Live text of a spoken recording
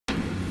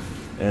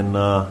And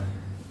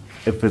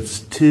if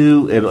it's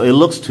too, it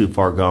looks too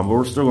far gone, but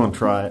we're still going to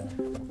try it.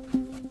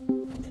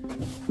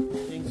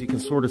 You can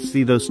sort of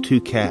see those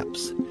two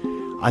caps.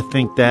 I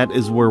think that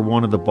is where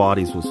one of the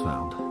bodies was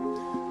found.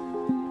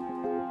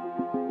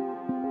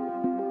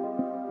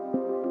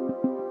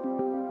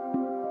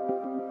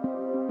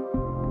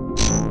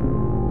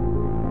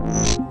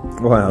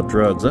 Wow,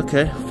 drugs.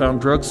 Okay,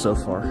 found drugs so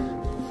far.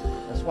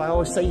 That's why I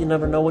always say you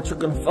never know what you're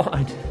going to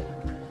find.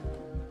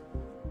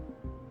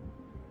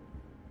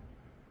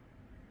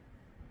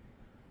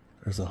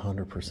 There's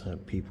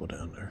 100% people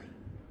down there.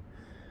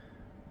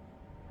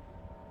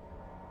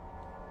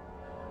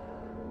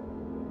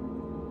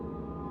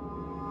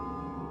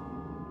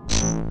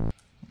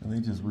 And they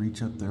just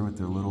reach up there with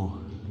their little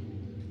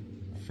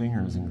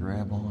fingers and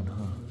grab on,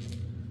 huh?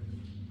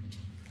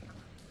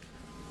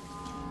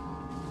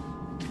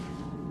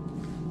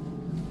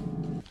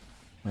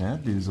 Man,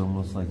 that dude's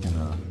almost like in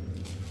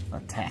a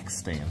tax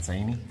stance,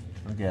 ain't he?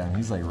 Look at him,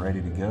 he's like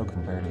ready to go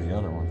compared to the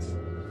other ones.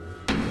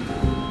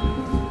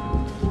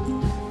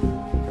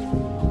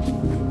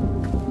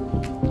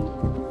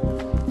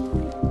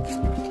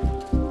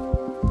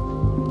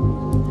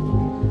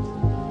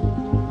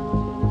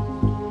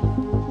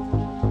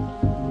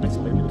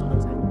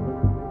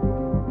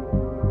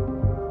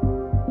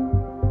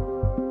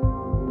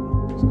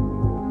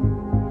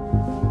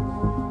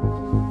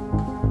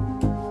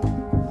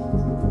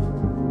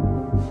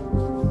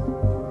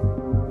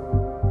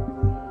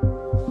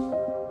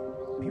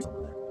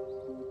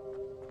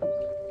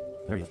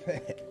 There you go.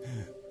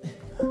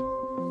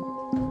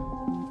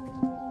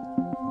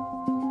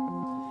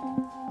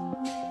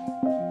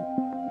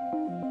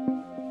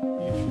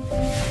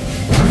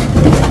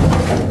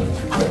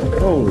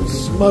 Holy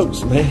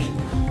smokes,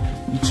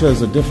 man. You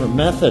chose a different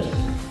method.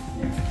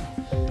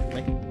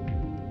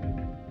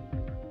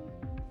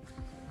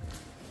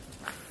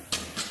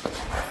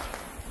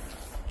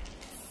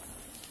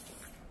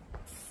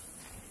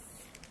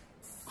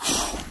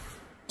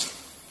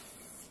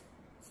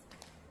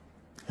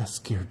 That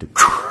scared the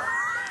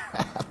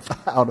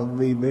crap out of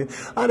me, man.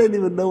 I didn't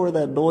even know where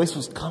that noise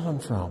was coming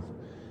from.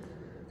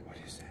 What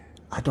is that?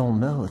 I don't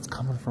know. It's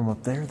coming from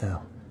up there,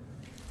 though.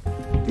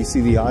 Do you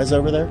see the eyes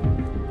over there?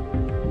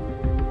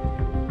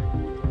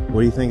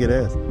 What do you think it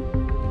is?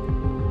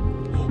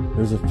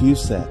 There's a few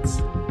sets.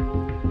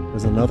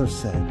 There's another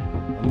set.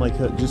 I'm like,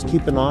 just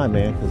keep an eye,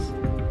 man, because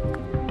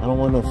I don't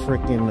want no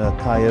freaking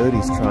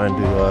coyotes trying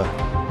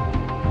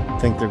to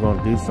think they're going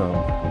to do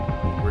something.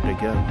 Where'd they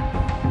go?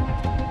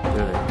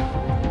 There they are.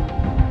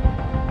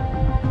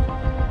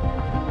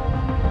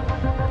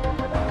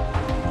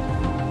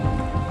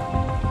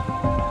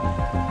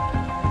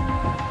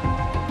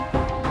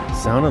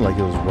 Sounded like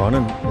it was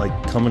running, like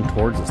coming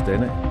towards us,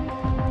 didn't it?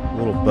 A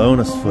little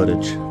bonus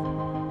footage.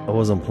 I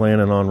wasn't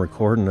planning on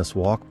recording this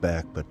walk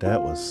back, but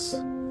that was a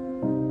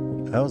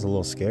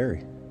little scary.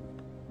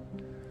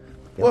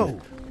 Whoa!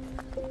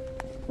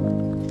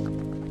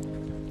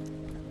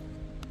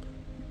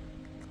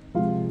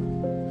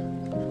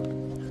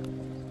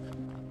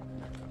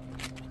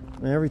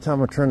 Every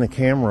time I turn the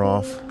camera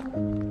off,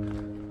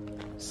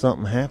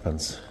 something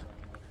happens.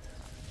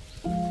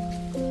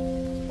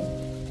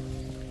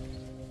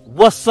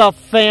 What's up,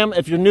 fam?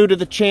 If you're new to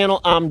the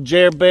channel, I'm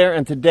Jer Bear,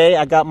 and today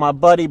I got my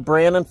buddy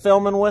Brandon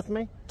filming with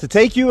me to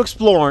take you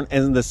exploring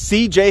in the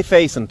CJ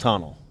Faison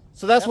tunnel.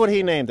 So that's what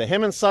he named it.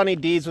 Him and Sonny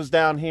Deeds was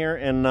down here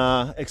and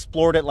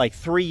explored it like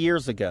 3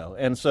 years ago.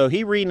 And so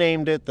he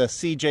renamed it the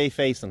CJ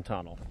Faison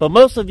tunnel. But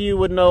most of you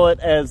would know it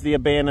as the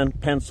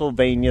abandoned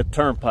Pennsylvania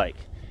Turnpike.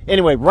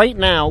 Anyway, right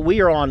now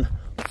we are on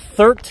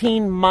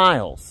 13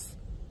 miles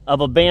of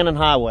abandoned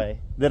highway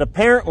that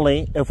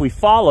apparently, if we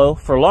follow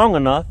for long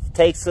enough,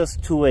 takes us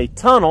to a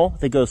tunnel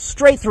that goes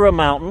straight through a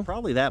mountain.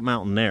 Probably that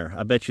mountain there.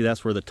 I bet you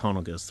that's where the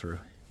tunnel goes through.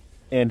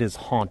 And is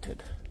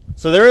haunted.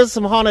 So there is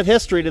some haunted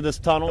history to this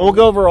tunnel. We'll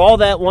go over all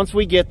that once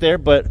we get there,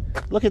 but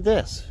look at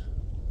this.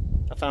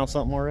 I found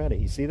something already.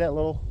 You see that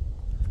little...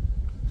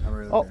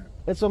 Oh,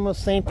 it's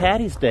almost St.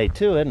 Patty's Day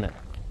too, isn't it?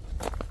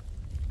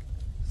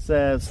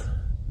 Says,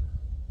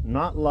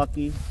 not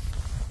lucky,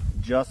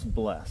 just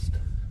blessed.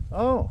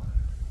 Oh.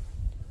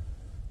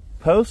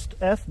 Post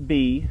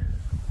FB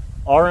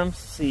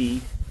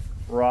RMC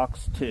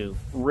Rocks 2.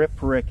 Rip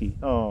Ricky.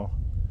 Oh.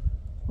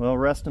 Well,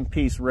 rest in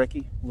peace,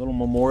 Ricky. A little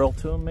memorial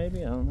to him,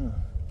 maybe? I don't know.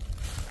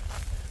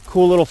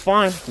 Cool little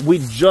find. We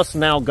just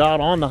now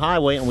got on the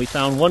highway and we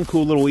found one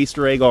cool little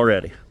Easter egg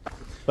already.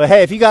 But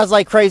hey, if you guys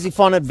like crazy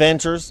fun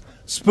adventures,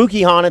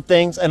 spooky haunted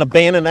things, and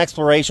abandoned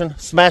exploration,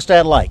 smash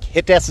that like,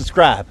 hit that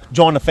subscribe,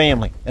 join the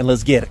family, and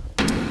let's get it.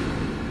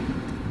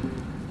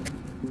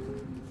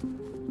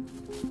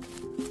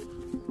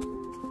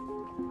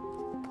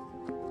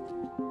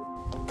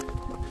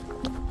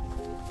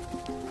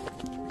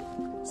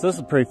 So this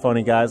is pretty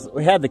funny, guys.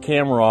 We had the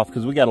camera off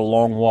because we got a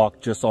long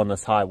walk just on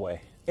this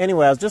highway.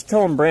 Anyway, I was just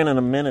telling Brandon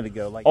a minute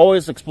ago, like,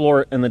 always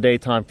explore it in the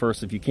daytime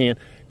first if you can,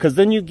 because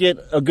then you get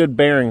a good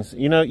bearings.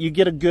 You know, you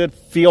get a good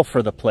feel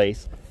for the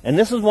place. And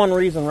this is one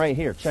reason right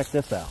here. Check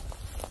this out.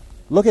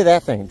 Look at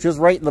that thing, just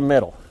right in the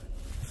middle.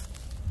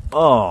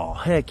 Oh,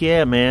 heck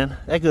yeah, man.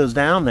 That goes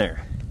down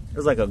there.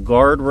 There's like a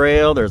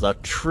guardrail. There's a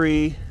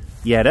tree.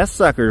 Yeah, that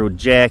sucker would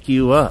jack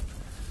you up.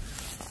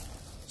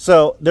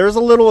 So there's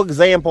a little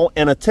example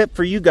and a tip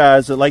for you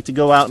guys that like to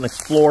go out and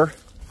explore.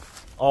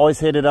 Always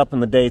hit it up in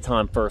the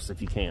daytime first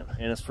if you can.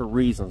 And it's for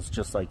reasons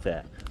just like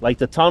that. Like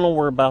the tunnel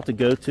we're about to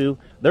go to,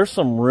 there's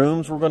some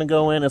rooms we're going to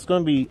go in. It's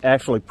going to be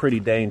actually pretty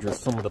dangerous,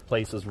 some of the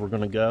places we're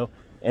going to go.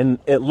 And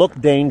it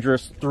looked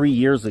dangerous 3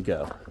 years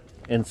ago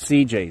in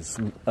CJ's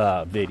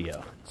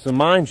video. So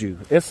mind you,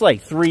 it's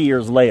like 3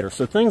 years later.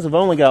 So things have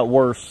only got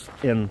worse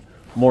and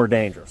more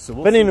dangerous. So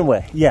but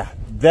anyway, yeah,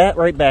 that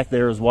right back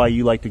there is why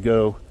you like to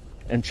go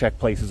and check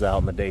places out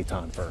in the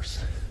daytime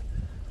first.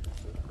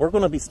 We're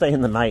going to be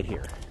staying the night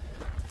here.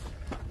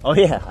 Oh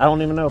yeah, I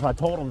don't even know if I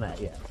told him that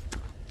yet.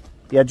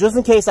 Yeah, just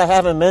in case I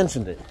haven't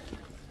mentioned it.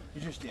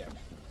 You just did.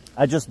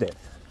 I just did.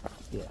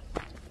 Yeah.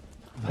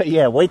 But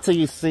yeah, wait till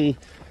you see.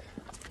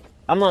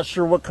 I'm not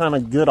sure what kind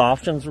of good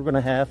options we're going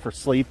to have for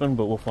sleeping,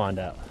 but we'll find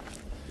out.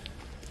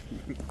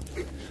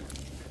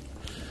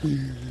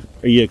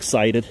 Are you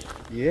excited?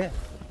 Yeah.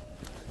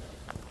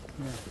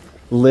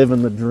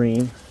 Living the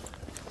dream.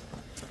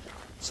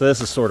 So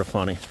this is sort of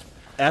funny.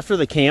 After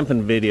the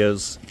camping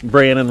videos,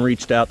 Brandon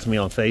reached out to me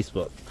on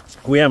Facebook.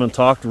 We haven't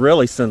talked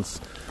really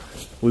since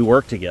we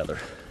worked together.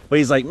 But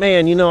he's like,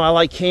 man, you know, I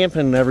like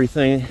camping and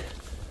everything.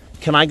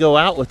 Can I go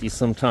out with you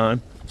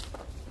sometime?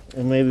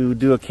 And maybe we'll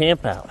do a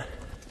camp out.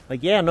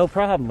 Like, yeah, no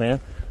problem, man.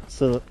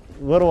 So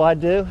what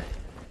do?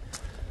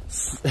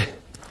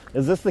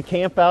 Is this the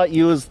camp out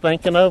you was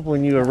thinking of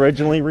when you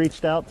originally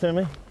reached out to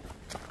me?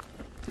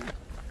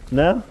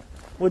 No?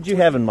 What'd you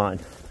have in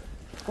mind?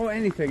 Well,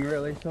 anything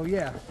really, so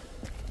yeah.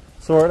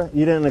 Sorta?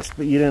 You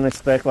didn't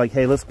expect like,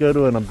 hey, let's go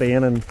to an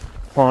abandoned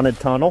haunted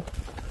tunnel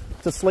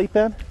to sleep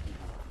in?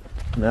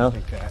 No? I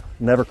think that.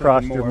 Never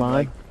crossed your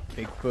mind?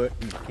 Like Bigfoot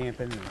and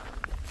camping.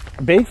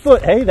 And...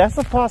 Bigfoot, hey, that's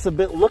a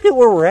possibility. Look at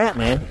where we're at,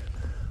 man.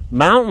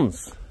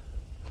 Mountains.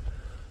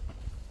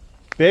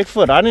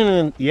 Bigfoot, I didn't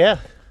even, yeah.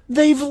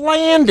 They've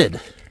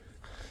landed.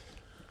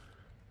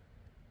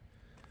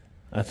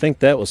 I think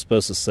that was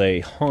supposed to say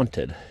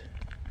haunted.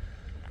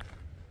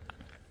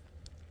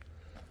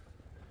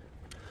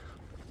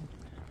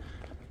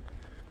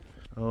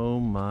 Oh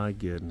my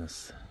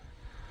goodness.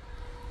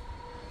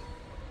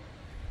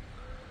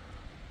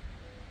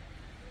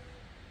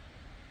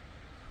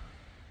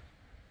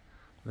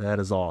 That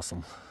is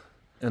awesome.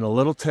 And a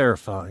little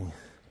terrifying.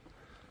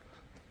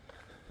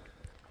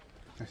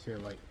 I see a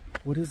light.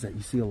 What is that?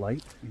 You see a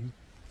light? Mm-hmm.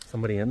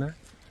 Somebody in there?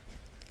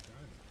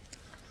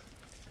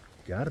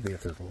 Gotta be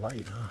if there's a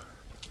light, huh?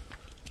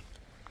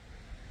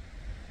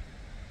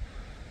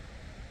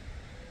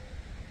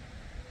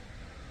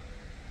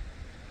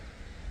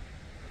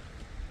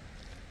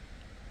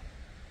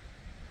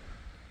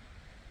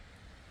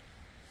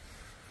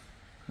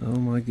 Oh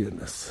my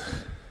goodness.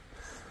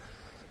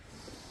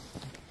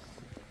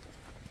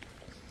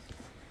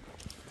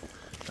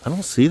 I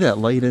don't see that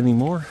light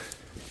anymore.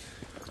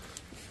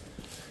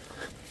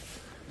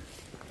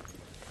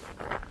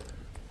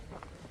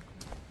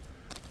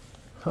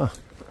 Huh.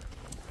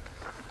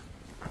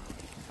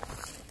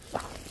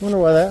 Wonder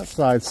why that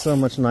side's so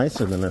much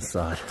nicer than this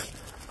side.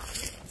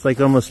 It's like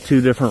almost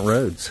two different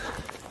roads.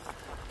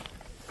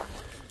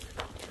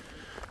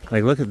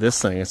 Like, look at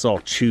this thing. It's all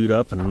chewed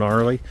up and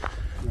gnarly.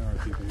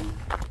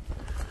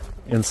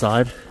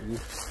 Inside.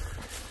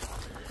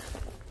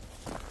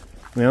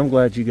 I mean, I'm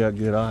glad you got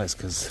good eyes,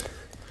 because,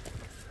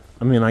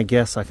 I mean, I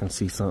guess I can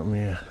see something,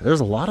 yeah. There's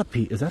a lot of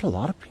people. Is that a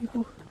lot of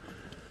people?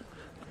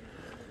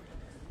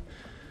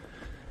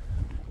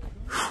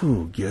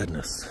 Oh,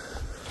 goodness.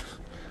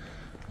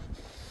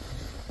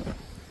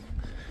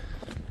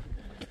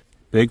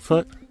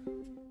 Bigfoot?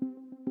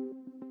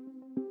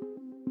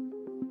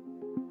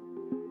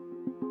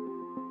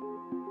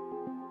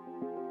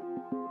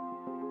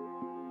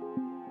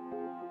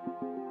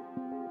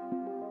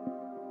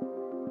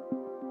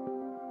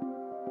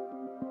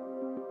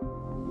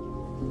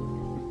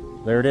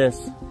 There it is.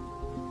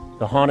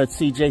 The haunted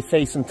CJ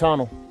Faison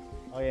tunnel.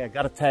 Oh yeah,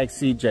 gotta tag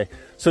CJ.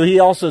 So he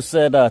also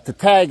said to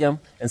tag him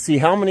and see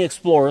how many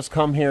explorers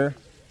come here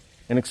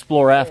and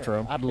explore after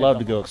him. I'd love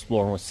to go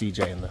exploring with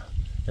CJ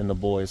and the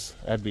boys.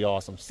 That'd be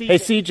awesome. Hey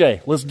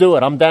CJ, let's do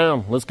it. I'm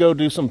down. Let's go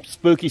do some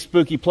spooky,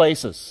 spooky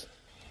places.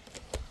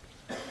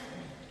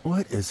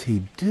 What is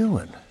he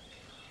doing?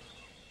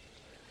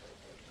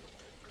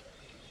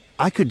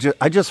 I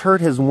just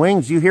heard his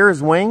wings. You hear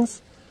his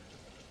wings?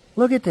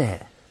 Look at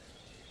that.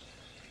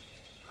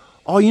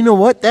 Oh, you know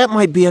what? That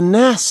might be a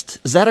nest.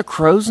 Is that a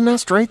crow's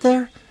nest right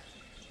there?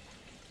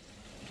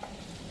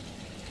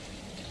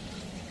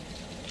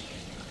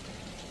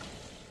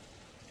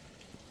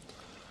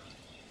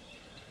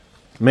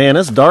 Man,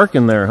 it's dark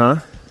in there,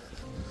 huh?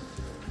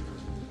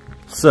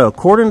 So,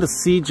 according to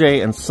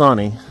CJ and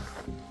Sonny,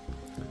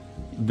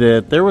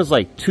 that there was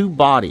like 2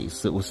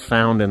 bodies that was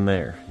found in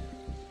there.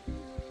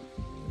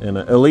 And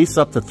at least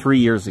up to 3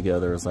 years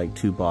ago, there was like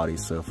 2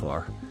 bodies so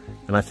far.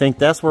 And I think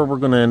that's where we're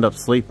going to end up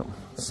sleeping.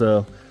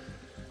 So,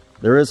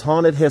 there is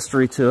haunted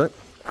history to it.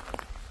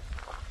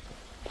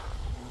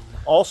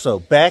 Also,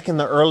 back in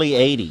the early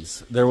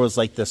 80s, there was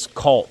like this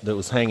cult that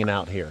was hanging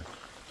out here.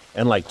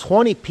 And like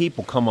 20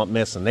 people come up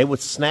missing. They would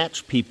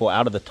snatch people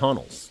out of the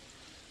tunnels.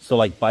 So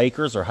like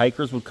bikers or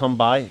hikers would come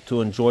by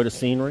to enjoy the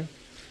scenery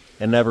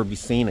and never be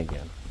seen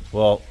again.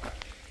 Well,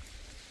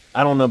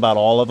 I don't know about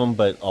all of them,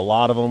 but a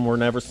lot of them were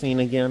never seen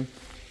again.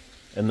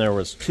 And there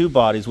was 2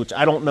 bodies, which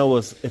I don't know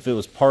if it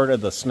was part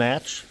of the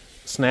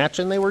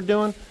snatching they were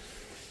doing,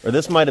 or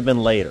this might have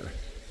been later.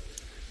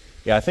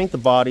 Yeah, I think the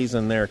bodies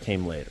in there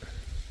came later.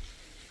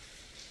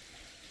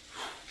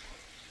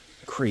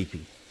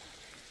 Creepy.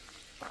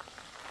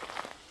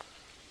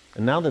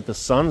 And now that the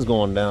sun's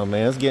going down,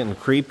 man, it's getting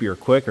creepier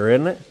quicker,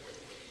 isn't it?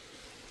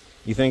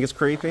 You think it's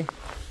creepy?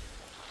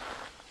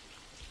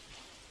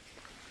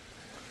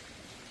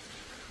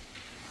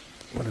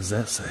 What does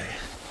that say?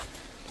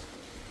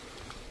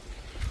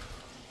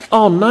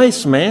 Oh,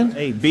 nice, man.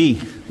 Hey,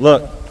 B,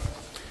 look.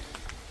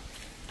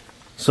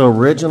 So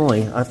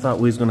originally, I thought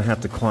we was going to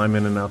have to climb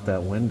in and out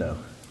that window.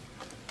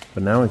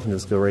 But now we can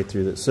just go right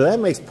through this. So that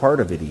makes part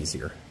of it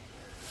easier.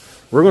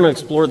 We're going to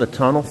explore the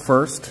tunnel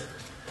first,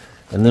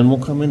 and then we'll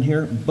come in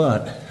here.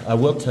 But I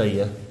will tell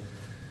you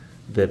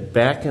that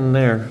back in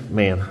there,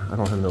 man, I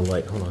don't have no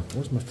light. Hold on.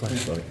 Where's my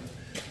flashlight?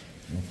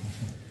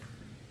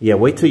 Yeah,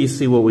 wait till you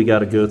see what we got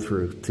to go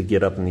through to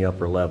get up in the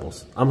upper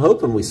levels. I'm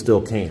hoping we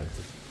still can.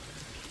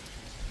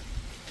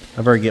 I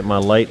better get my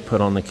light put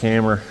on the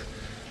camera.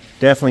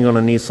 Definitely going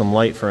to need some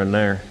light for in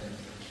there.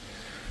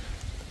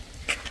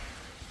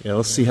 Yeah,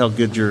 let's see how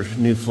good your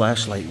new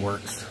flashlight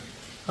works.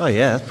 Oh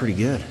yeah, that's pretty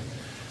good.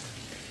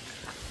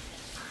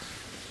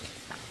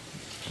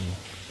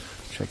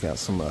 Check out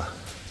some of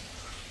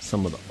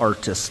the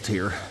artists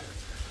here.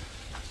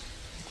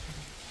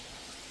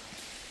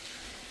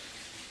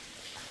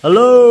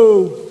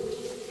 Hello.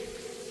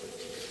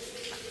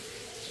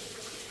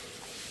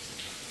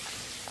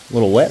 A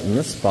little wet in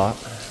this spot.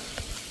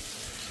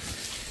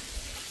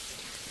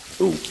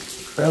 Ooh,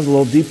 that was a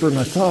little deeper than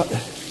I thought.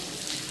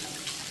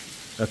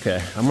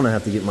 Okay, I'm gonna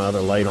have to get my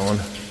other light on.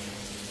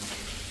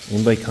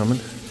 Anybody coming?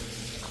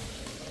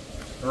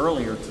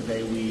 Earlier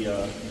today we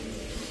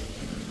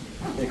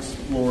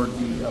explored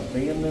the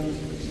abandoned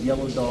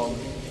Yellow Dog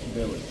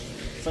Village.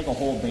 It's like a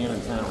whole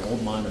abandoned town,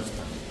 old miners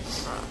town.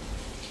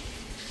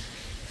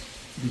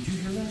 Did you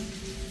hear that?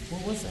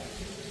 What was that?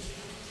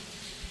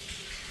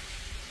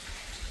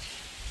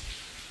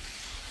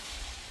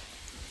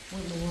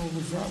 What in the world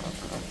was that?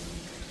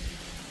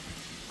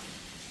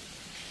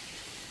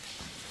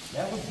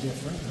 That was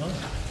different, huh?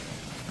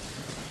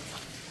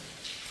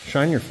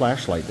 Shine your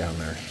flashlight down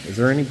there. Is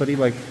there anybody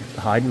like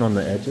hiding on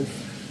the edges?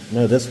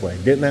 No, this way.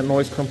 Didn't that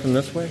noise come from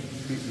this way?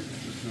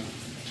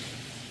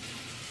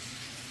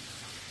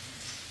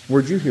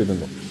 Where'd you hear the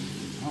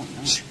noise? Oh,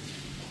 no.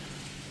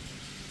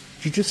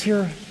 Did you just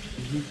hear?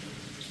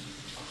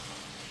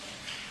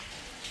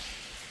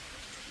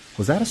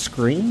 Was that a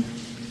scream?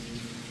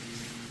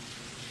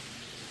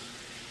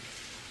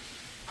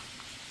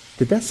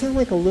 Did that sound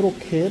like a little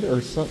kid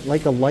or something?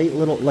 Like a light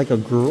little, like a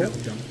girl?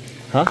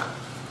 Huh?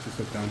 Just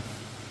look down.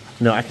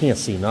 No, I can't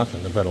see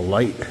nothing but a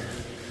light.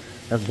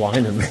 That's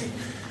blinding me.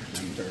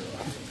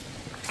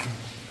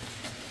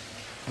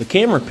 The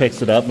camera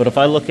picks it up, but if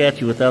I look at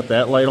you without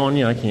that light on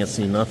you, I can't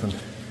see nothing.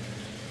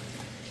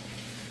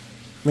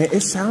 Man,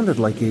 it sounded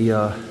like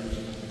a...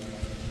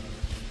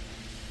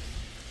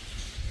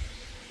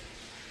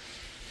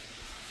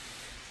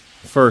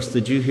 First,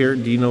 did you hear,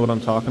 do you know what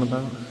I'm talking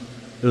about?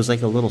 It was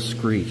like a little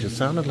screech. It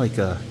sounded like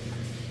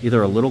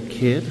either a little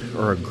kid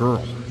or a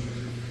girl.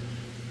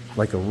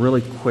 Like a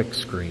really quick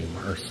scream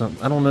or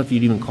something. I don't know if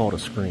you'd even call it a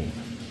scream.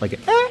 Like a...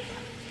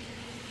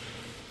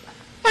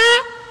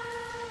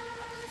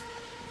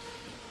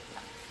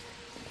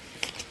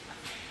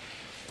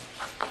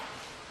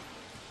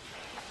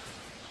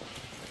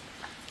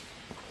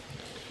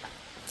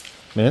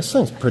 Man, this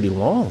thing's pretty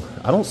long.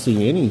 I don't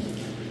see any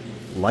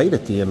light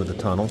at the end of the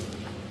tunnel.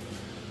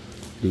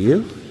 Do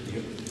you?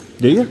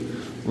 Do you?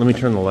 Let me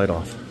turn the light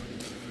off.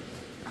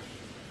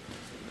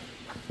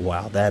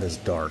 Wow, that is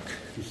dark.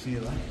 You see a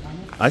light on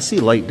it? I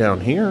see light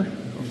down here.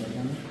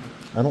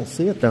 I don't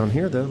see it down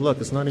here, though. Look,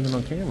 it's not even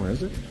on camera,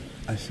 is it?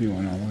 I see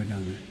one all the way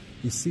down there.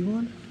 You see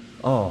one?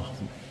 Oh,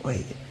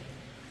 wait.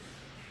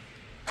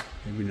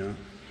 Maybe not.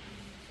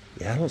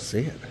 Yeah, I don't see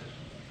it.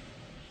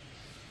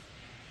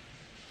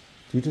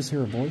 Do you just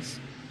hear a voice?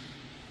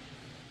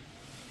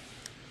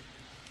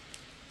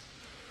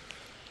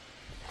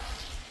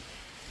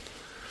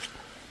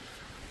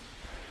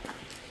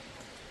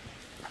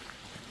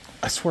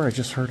 I swear I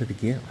just heard it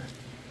again.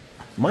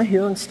 Am I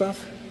hearing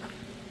stuff?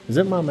 Is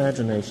it my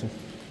imagination?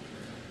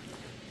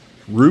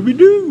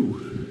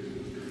 Ruby-doo!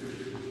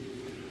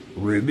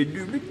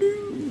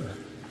 Ruby-dooby-doo!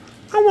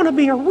 I want to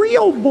be a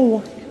real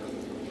boy!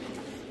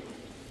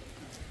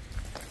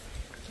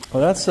 Oh,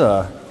 that's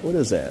what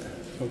is that?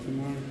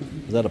 Pokemon?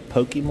 Is that a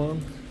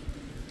Pokemon?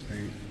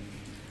 Right.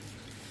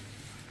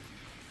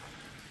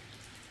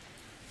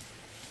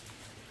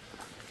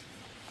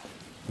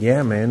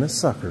 Yeah, man, this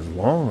sucker's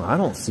long. I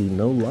don't see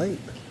no light.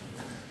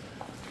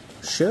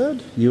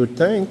 Should, you would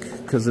think,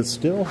 because it's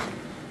still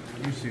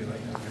You see like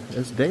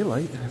It's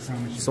daylight,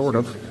 sort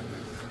of.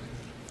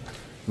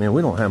 Man,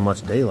 we don't have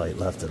much daylight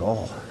left at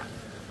all.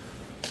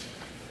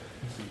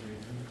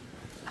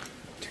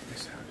 check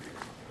this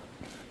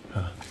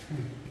out. Huh.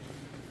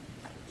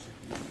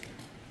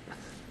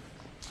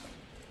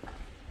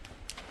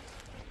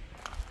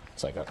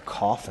 It's like a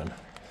coffin.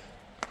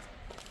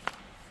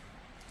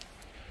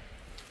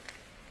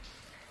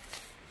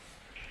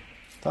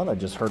 Thought I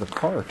just heard a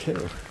car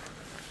too.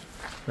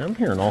 Man, I'm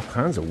hearing all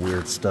kinds of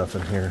weird stuff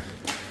in here.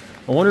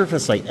 I wonder if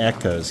it's like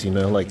echoes, you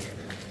know, like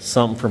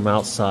something from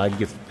outside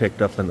gets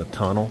picked up in the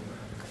tunnel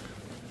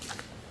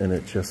and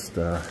it just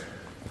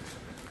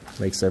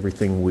makes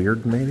everything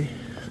weird, maybe.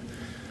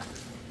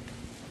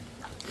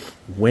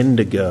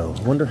 Wendigo.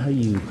 I wonder how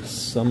you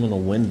summon a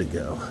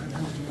Wendigo.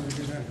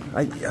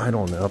 I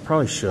don't know. I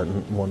probably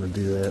shouldn't want to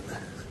do that.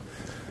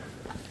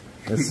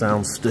 It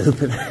sounds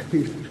stupid.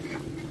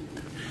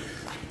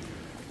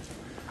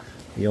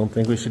 You don't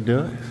think we should do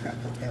it?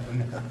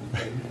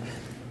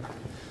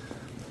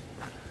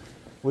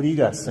 What do you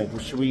guys think?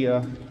 Should we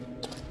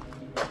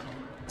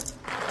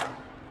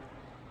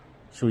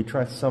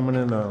try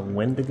summoning a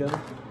Wendigo?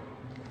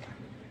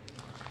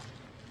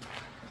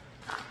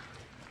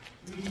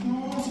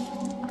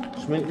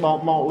 Schmink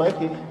malt malt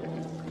lecky.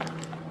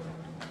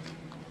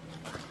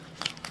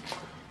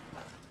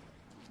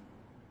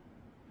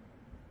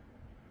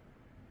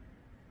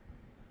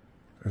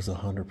 There's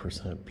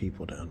 100%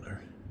 people down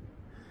there.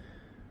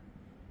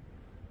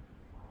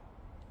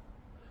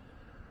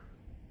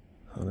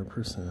 100%.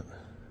 What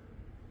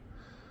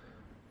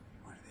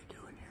are they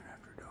doing here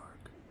after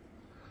dark?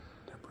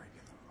 They're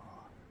breaking the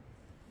law.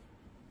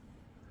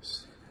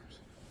 Sinners.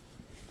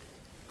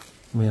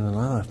 Man, and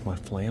I left my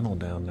flannel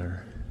down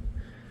there.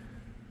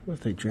 What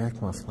if they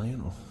jacked my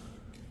flannel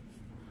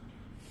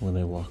when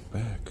they walk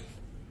back?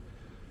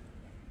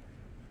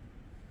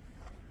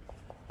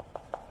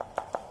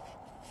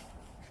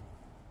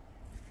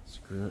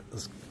 Screw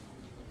it.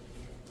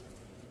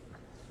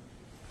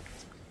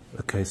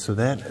 Okay, so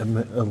that at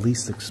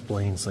least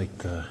explains like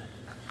the...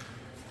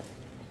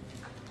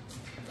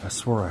 I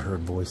swore I heard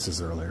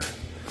voices earlier,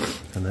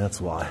 and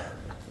that's why.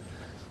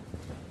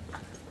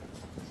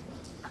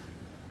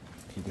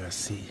 You guys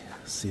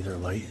see their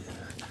light?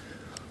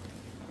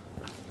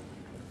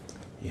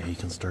 Yeah, you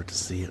can start to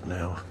see it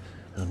now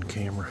on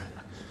camera.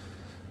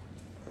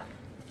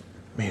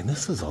 Man,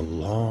 this is a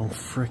long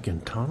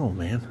frickin' tunnel,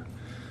 man.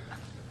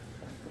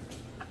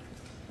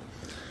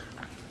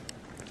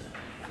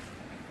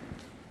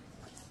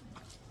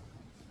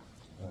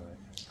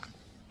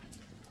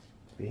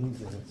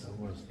 Beans in it's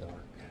almost dark.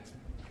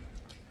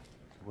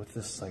 With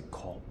this like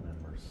cult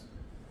members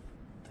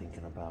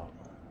thinking about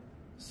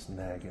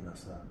snagging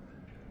us up.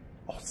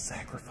 Oh,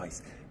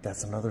 sacrifice.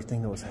 That's another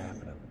thing that was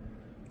happening.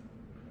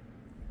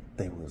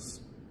 They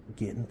was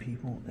getting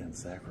people and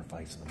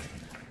sacrificing them.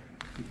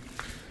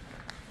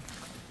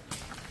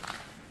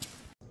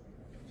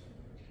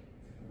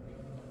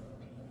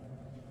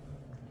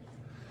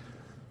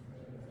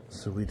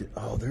 So we did,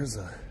 oh, there's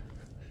a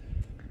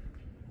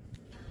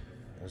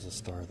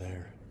star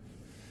there.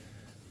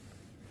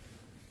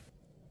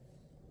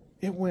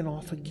 It went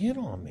off again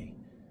on me.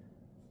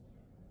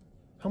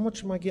 How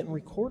much am I getting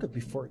recorded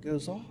before it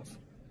goes off?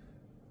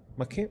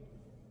 My camera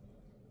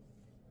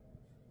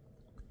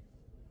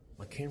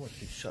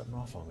keeps shutting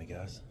off on me,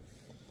 guys.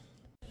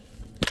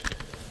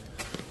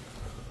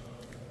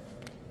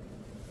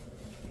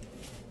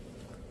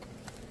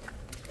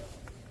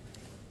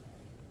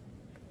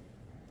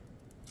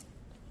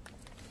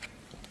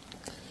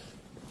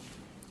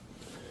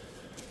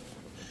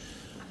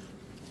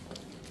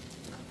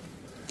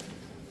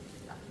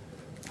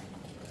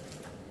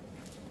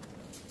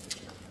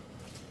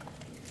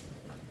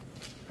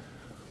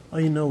 Oh,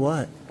 you know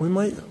what? We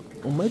might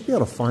be able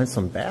to find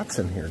some bats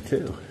in here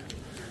too.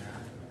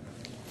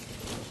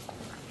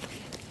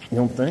 You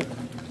don't think?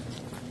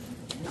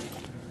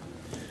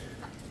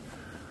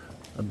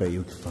 I bet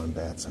you can find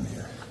bats in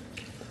here.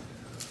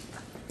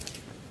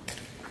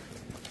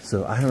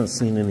 So I haven't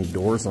seen any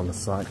doors on the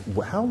side.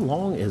 How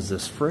long is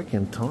this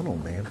freaking tunnel,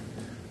 man?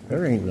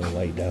 There ain't no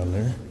light down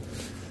there.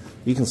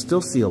 You can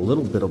still see a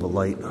little bit of a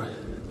light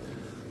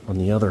on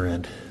the other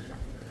end.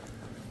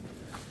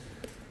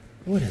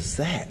 What is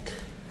that?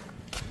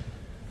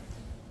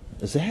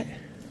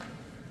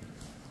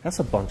 That's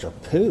a bunch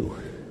of poo.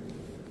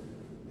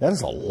 That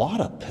is a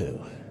lot of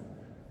poo.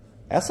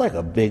 That's like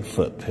a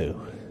Bigfoot poo.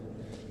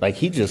 Like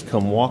he just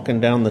come walking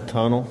down the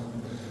tunnel,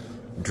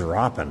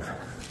 dropping.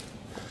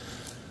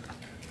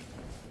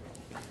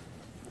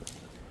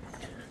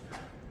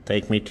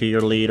 Take me to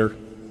your leader.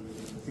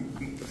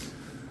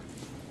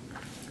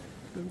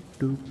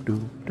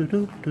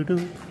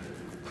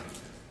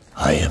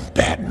 I am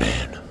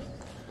Batman.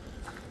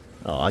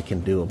 Oh, I can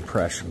do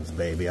impressions,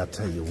 baby. I'll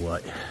tell you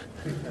what.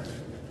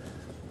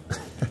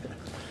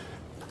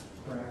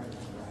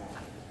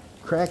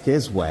 Crack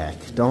is whack.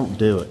 Don't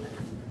do it.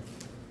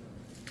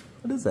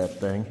 What is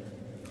that thing?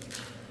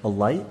 A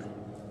light?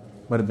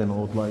 Might have been an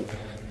old light.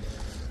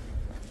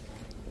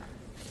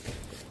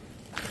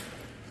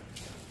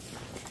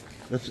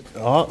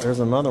 Oh, there's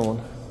another one.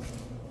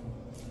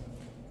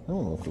 That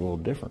one looks a little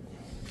different.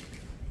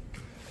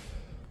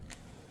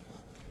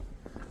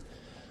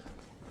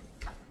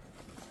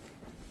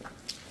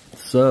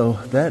 So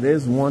that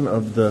is one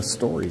of the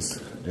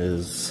stories,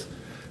 is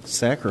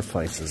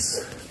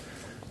sacrifices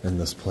in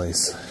this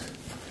place.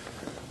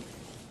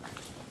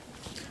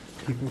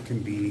 People can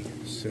be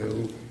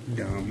so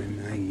dumb and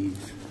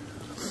naive,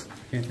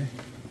 can't they?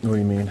 What do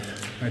you mean?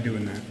 By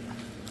doing that.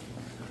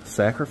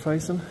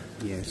 Sacrificing?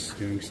 Yes,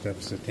 doing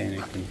stuff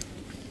satanic and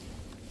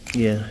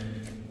Yeah.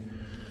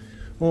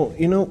 Well,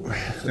 you know,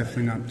 it's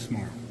definitely not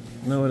smart.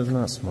 no, it is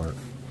not smart.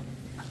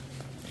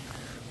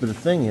 But the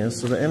thing is,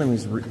 so the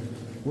enemy's,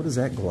 what is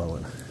that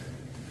glowing?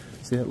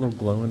 See that little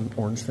glowing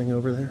orange thing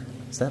over there?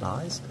 Is that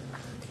eyes?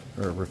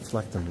 Or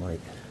reflecting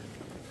light?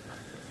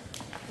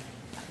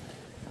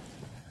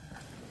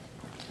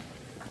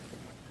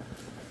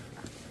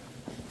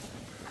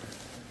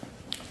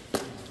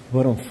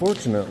 But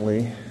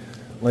unfortunately,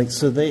 like,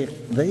 so they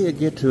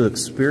get to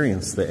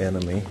experience the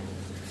enemy,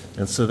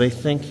 and so they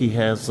think he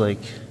has, like,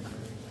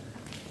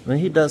 I mean,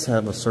 he does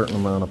have a certain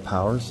amount of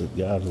powers that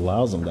God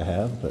allows him to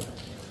have, but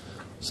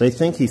so they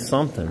think he's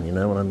something, you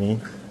know what I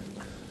mean?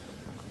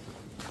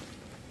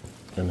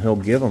 And he'll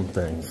give them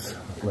things,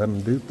 let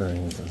them do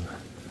things. And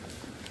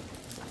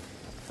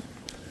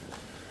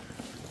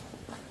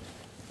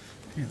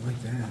Yeah,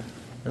 like that.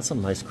 that's a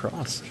nice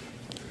cross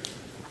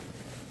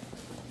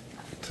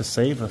to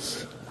save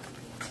us.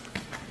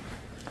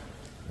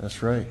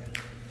 That's right.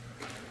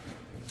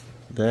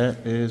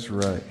 That is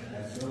right.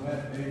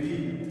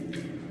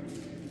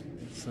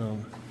 So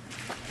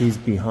he's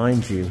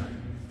behind you.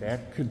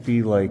 That could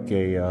be like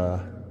a,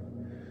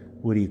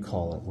 what do you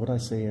call it? What did I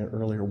say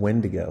earlier?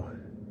 Wendigo.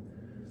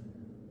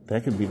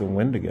 That could be the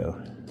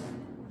Wendigo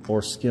or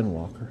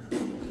Skinwalker.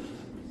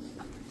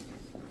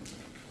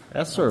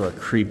 That's sort of a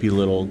creepy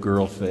little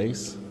girl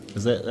face.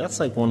 That's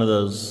like one of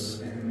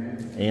those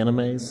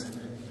animes?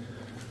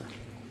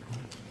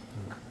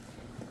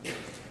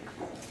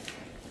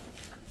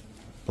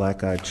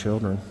 Black-eyed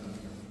children.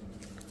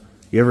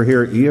 You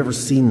ever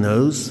seen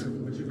those?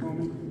 What you call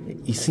me?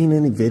 You seen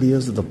any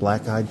videos of the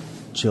black-eyed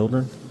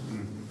children?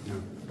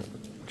 No.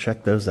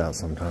 Check those out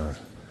sometime.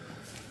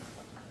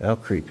 That'll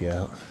creep you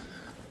out.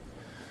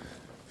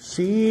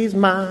 She's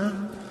my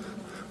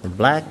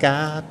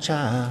black-eyed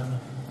child.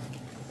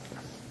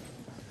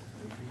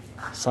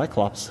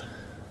 Cyclops.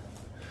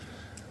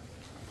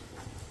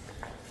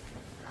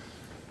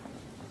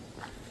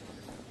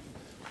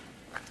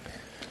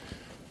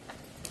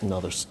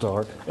 Another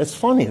star. It's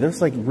funny,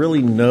 there's like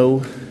really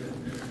no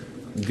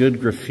good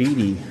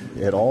graffiti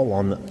at all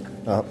on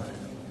the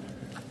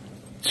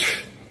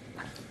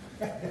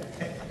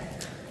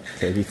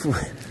Okay,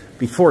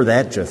 before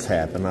that just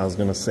happened, I was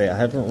gonna say I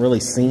haven't really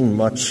seen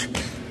much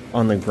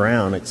on the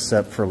ground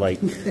except for like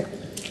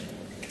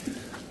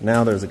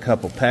now there's a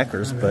couple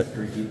peckers, but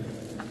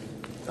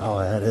oh,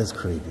 that is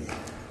creepy.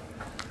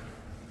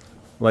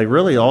 Like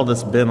really all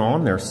that's been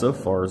on there so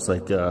far is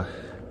like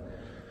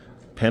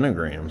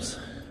pentagrams.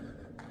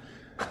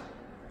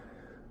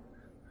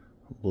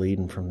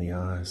 Bleeding from the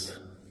eyes.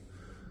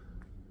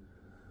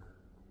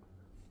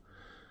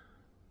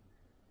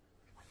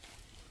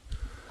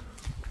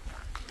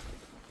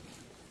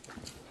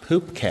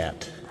 Poop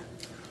cat.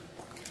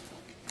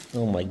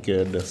 Oh my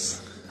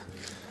goodness.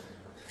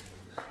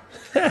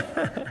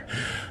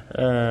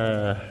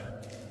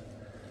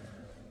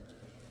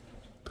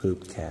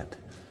 Poop cat.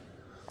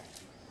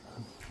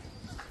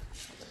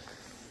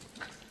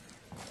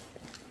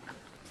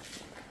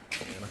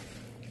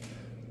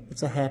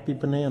 It's a happy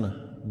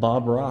banana.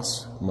 Bob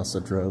Ross must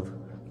have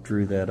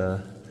drew that,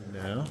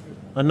 no.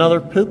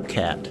 Another poop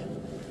cat.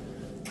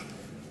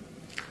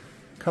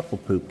 Couple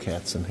poop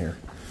cats in here.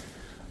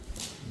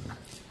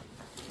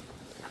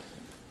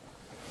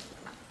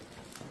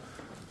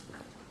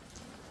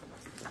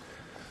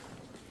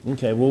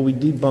 Okay, well, we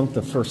debunked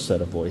the first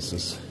set of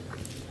voices.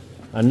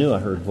 I knew I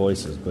heard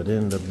voices, but it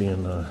ended up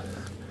being a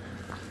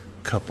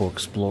couple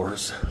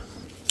explorers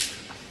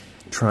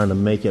trying to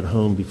make it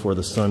home before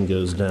the sun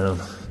goes down.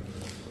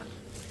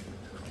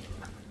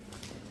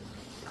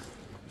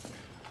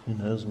 Who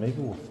knows,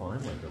 maybe we'll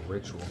find like a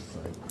ritual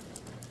site.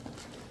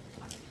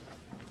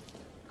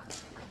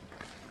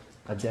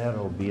 I doubt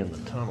it'll be in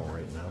the tunnel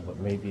right now, but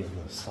maybe in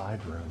the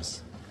side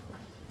rooms.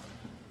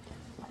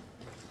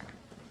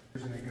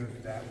 And it goes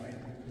that way.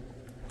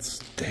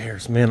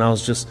 Stairs, man,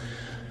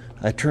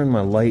 I turned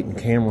my light and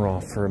camera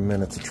off for a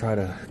minute to try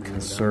to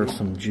conserve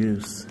some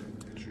juice.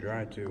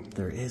 Try to.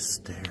 There is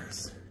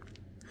stairs.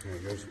 Yeah,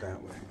 it goes that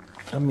way.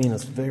 I mean,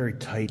 it's very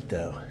tight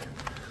though.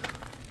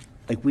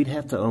 Like we'd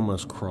have to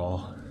almost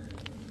crawl.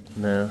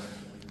 No,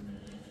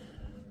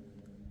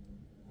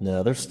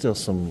 there's still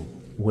some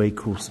way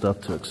cool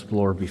stuff to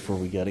explore before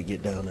we got to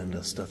get down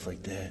into stuff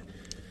like that.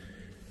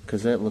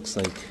 Because that looks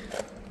like,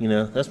 you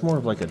know, that's more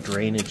of like a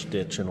drainage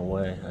ditch in a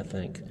way, I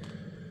think.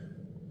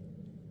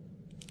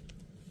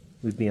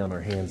 We'd be on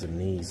our hands and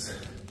knees.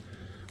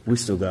 We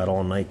still got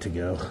all night to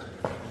go.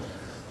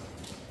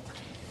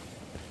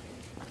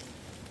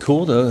 Cool.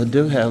 cool though. I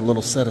do have a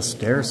little set of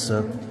stairs,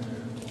 so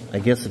I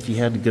guess if you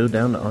had to go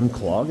down to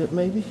unclog it,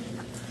 maybe.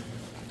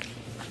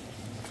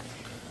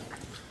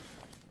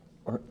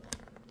 Or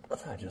I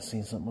thought I just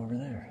seen something over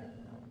there.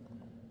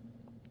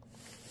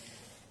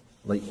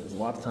 Like a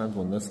lot of times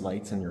when this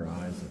light's in your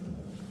eyes, it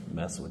can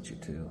mess with you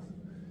too.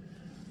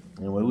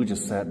 Anyway, we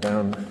just sat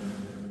down,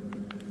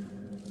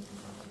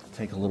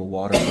 take a little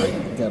water break.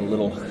 We got a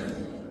little, like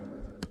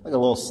a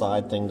little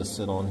side thing to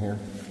sit on here.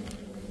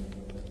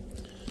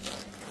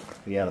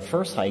 But yeah, the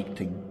first hike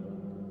to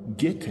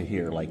get to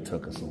here like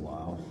took us a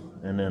while,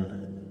 and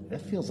then it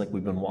feels like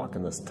we've been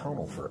walking this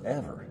tunnel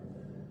forever.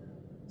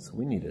 So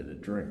we needed a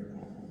drink,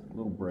 a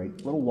little break,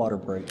 a little water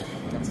break.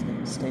 Let's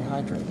stay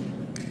hydrated.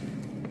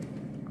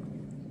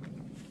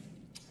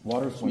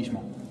 Water's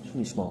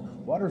small.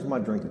 Water's my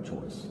drink of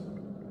choice.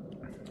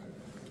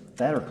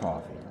 That or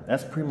coffee.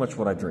 That's pretty much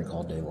what I drink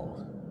all day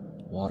long.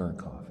 Water and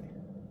coffee.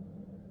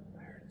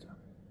 I heard something.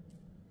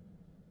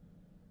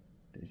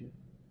 Did you?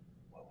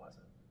 What was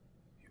it?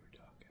 You were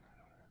talking. I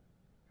don't know.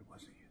 It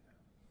wasn't you,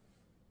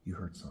 though. You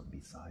heard something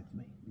besides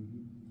me?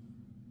 Mm-hmm.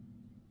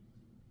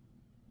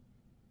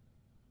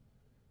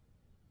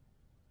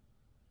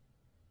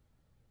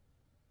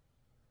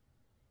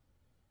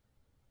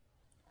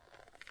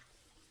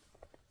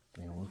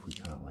 Man, what if we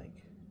kind of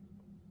like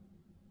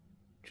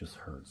just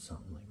heard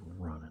something like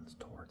running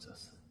towards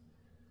us?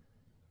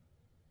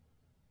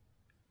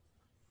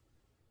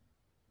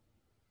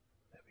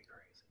 That'd be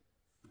crazy.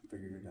 I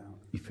figured it out.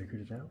 You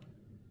figured it out?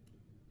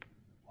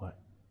 What?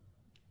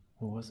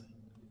 What was it?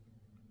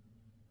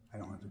 I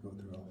don't have to go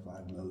through all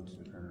 5 modes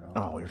to turn it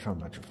off. Oh, you're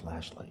talking about your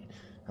flashlight.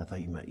 I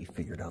thought you meant you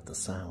figured out the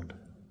sound.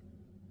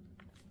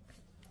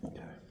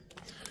 Okay.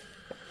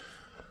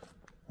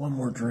 One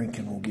more drink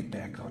and we'll get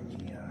back on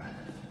the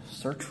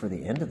search for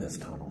the end of this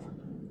tunnel.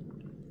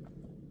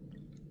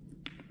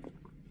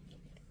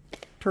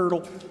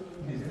 Turtle.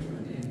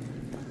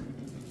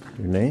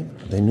 Your name?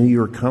 They knew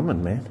you were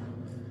coming, man.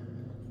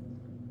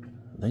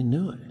 They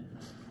knew it.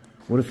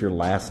 What if your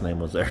last name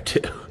was there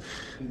too? Do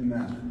the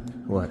math.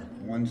 What?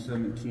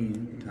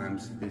 117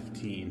 times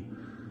 15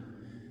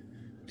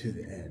 to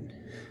the end.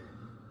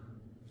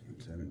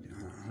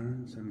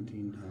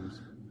 117 times.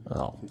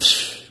 Oh,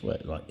 psh,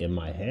 what, like in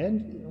my head?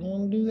 You don't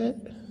want to do that?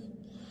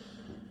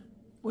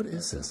 What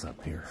is this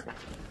up here?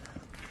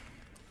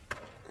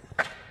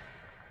 It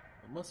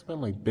must have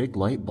been like big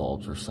light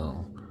bulbs or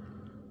something.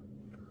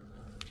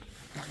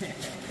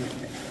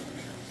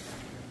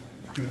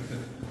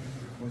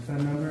 What's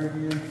that number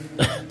again?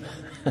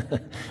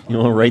 You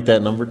want to write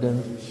that number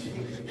down?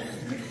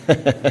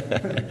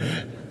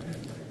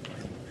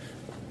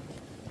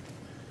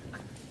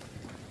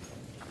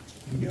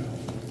 Yeah.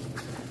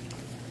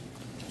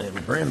 Hey,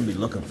 Brandon be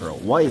looking for a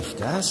wife,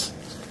 guys.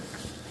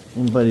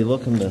 Anybody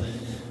looking to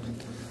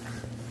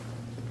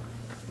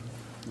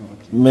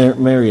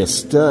marry a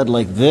stud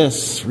like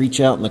this, reach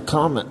out in the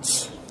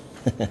comments.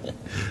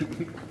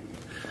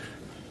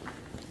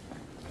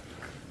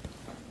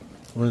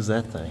 What is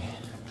that thing?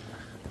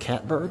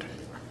 Catbird?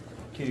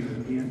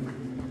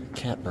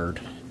 Catbird.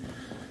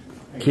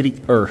 Kitty, Hey,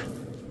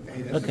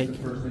 this okay. is the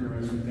first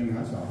interesting thing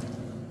I saw.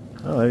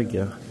 Oh, there you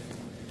go.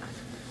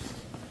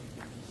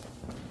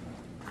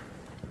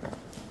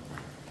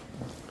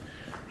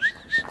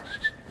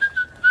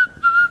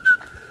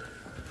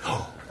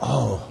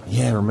 Oh,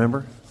 yeah,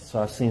 remember? So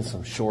I've seen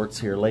some shorts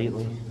here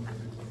lately.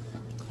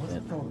 What's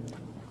it called?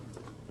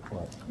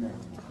 What? No.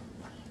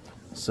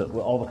 So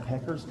were all the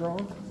peckers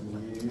drawn?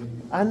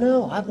 I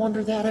know. I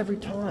wonder that every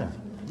time.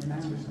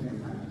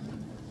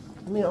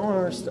 I mean, I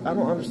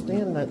don't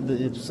understand that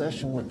the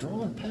obsession with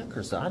drawing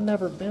peckers. I've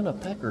never been a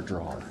pecker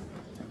drawer.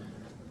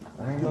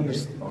 I don't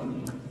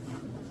understand.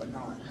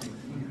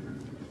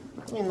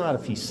 I mean, not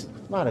if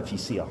you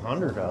see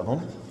 100 of them.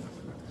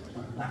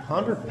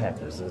 100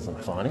 peckers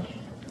isn't funny.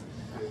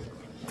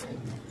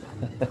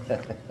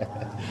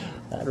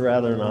 I'd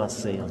rather not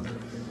see them.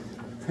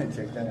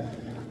 Check that out.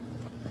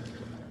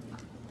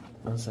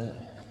 What's that?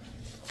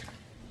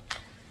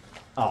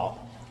 Oh,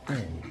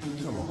 man,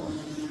 come on.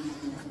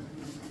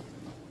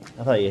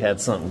 I thought you had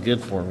something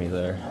good for me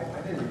there.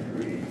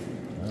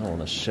 I don't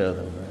want to show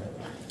them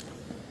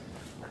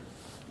that.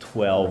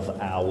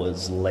 12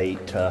 hours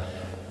later.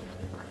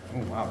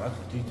 Oh, wow, that's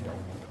a detail.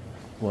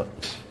 What?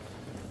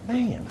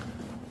 Man.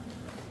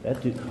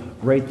 That dude,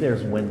 right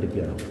there's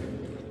Wendigo.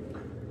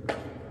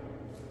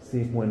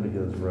 See if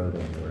Wendigo's road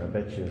anywhere. I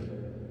bet you.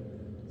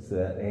 See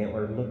that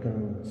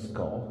antler-looking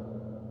skull?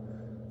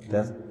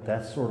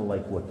 That's sort of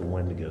like what the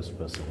Wendigo's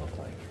supposed to look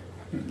like.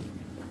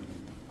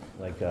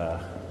 Like,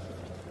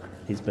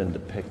 he's been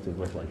depicted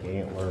with like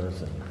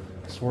antlers and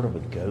sort of a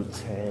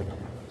goat's head.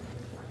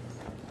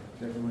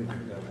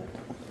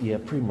 Yeah,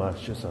 pretty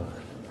much just a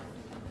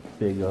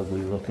big,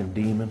 ugly-looking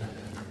demon.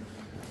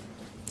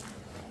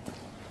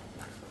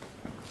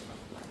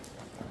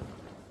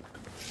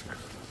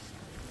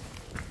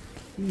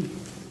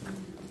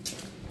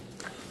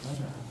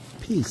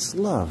 Peace,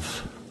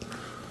 love.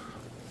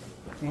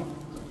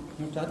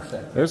 What's that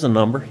say? There's a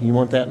number. You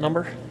want that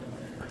number?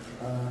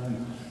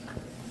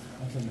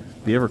 What's in there?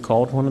 Have you ever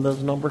called one of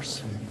those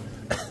numbers?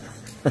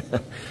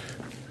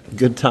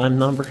 Good time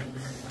number?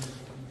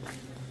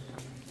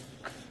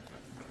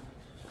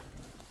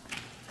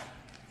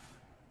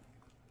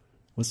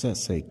 What's that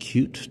say?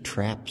 Cute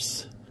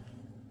traps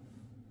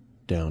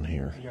down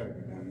here.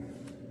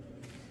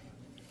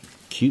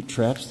 Cute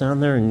traps down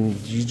there, and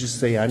you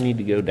just say I need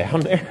to go down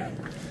there?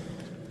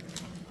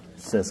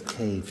 It says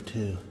cave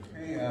too.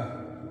 Hey,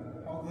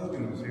 Hulk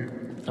Hogan was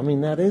here. I mean,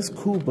 that is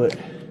cool, but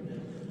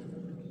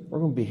we're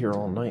gonna be here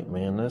all night,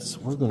 man.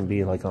 We're gonna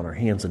be like on our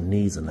hands and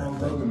knees in that Hulk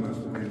thing. Hogan must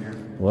have been here.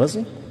 Was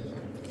he?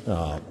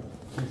 Oh. I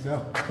think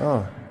so.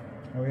 Oh.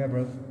 Oh yeah,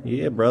 brother.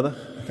 Yeah, brother.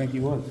 I think he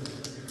was.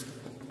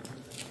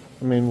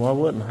 I mean, why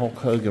wouldn't Hulk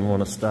Hogan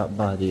want to stop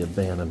by the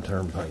abandoned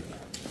turnpike?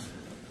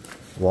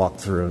 Walk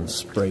through and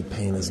spray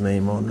paint his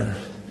name on there.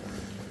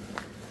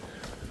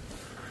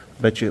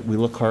 Bet you, we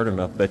look hard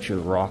enough, bet you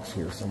the Rock's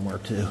here somewhere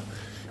too.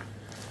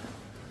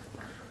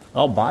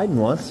 Oh, Biden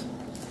was.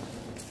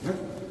 Yep.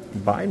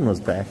 Biden was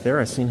back there.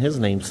 I seen his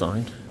name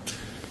signed.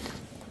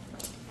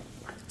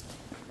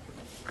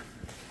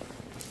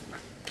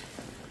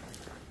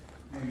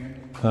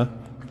 Huh?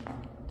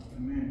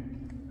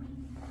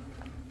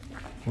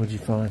 What'd you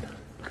find?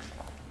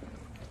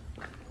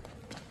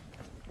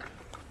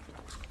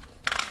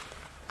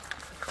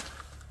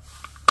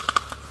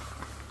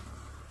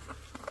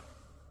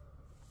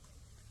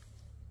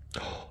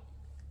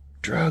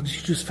 Drugs.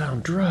 You just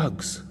found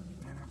drugs.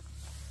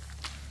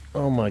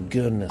 Oh my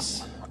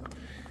goodness.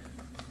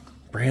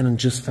 Brandon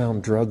just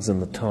found drugs in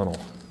the tunnel.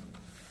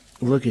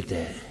 Look at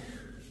that.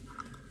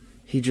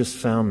 He just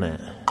found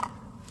that.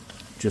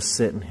 Just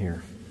sitting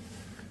here.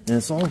 And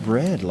it's all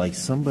red, like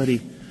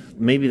somebody,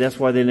 maybe that's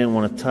why they didn't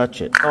want to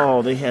touch it.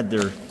 Oh, they had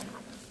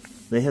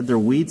their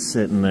weed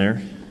sitting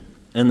there,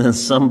 and then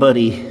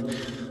somebody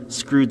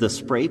screwed the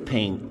spray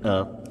paint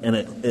up, and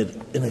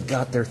it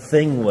got their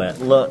thing wet.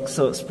 Look,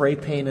 so it spray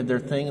painted their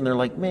thing, and they're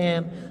like,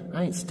 man,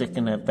 I ain't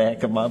sticking that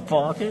back in my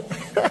pocket.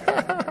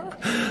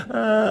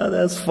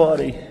 That's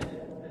funny.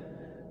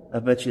 I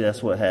bet you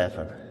that's what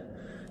happened.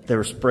 They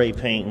were spray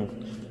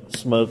painting,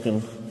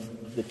 smoking,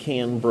 the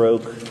can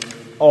broke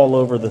all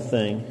over the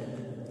thing.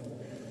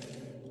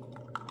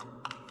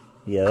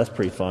 Yeah, that's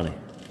pretty funny.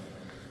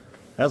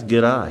 That's a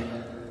good eye.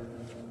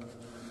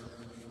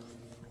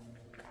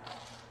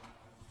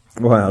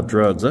 Wow,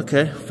 drugs.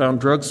 Okay,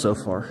 found drugs so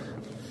far.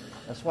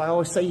 That's why I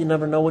always say you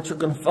never know what you're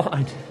going to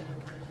find.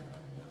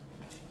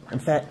 In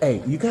fact,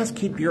 hey, you guys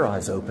keep your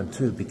eyes open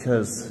too,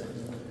 because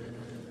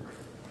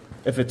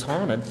if it's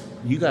haunted,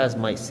 you guys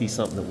might see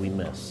something that we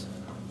miss.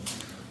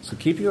 So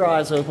keep your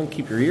eyes open,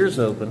 keep your ears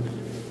open.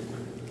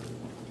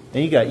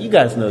 And you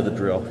guys know the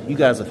drill. You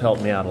guys have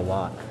helped me out a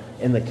lot.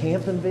 In the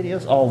camping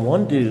videos,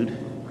 one dude,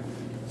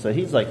 so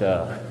he's like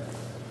a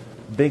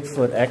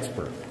Bigfoot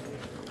expert.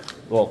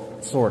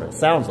 Well, sort of.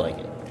 Sounds like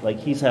it. Like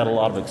he's had a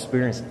lot of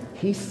experience.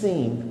 He's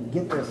seen,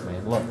 get this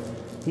man, look.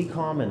 He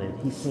commented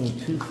he's seen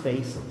 2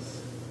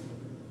 faces.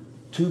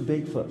 2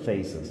 Bigfoot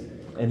faces.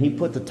 And he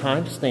put the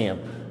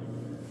timestamp.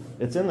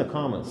 It's in the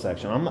comment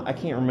section. I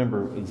can't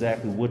remember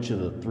exactly which of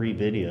the 3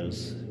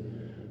 videos.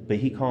 But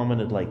he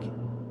commented like,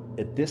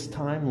 at this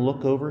time,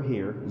 look over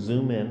here,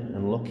 zoom in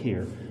and look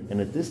here.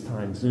 And at this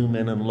time, zoom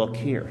in and look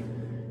here.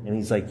 And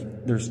he's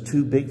like, there's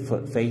 2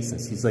 Bigfoot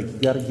faces. He's like, you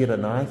got to get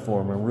an eye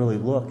for him and really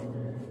look.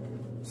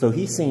 So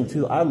he's seen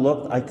 2. I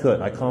looked, I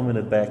couldn't. I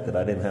commented back that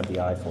I didn't have the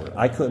eye for it.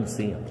 I couldn't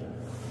see him.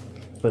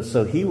 But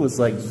so he was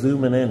like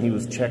zooming in, he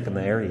was checking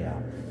the area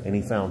out. And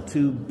he found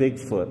 2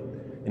 Bigfoot.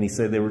 And he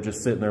said they were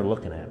just sitting there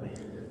looking at me.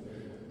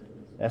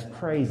 That's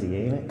crazy,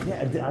 ain't it?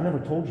 Yeah, I never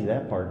told you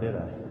that part, did I?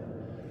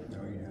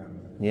 No, you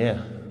haven't.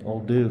 Yeah,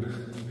 old dude.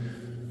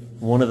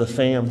 One of the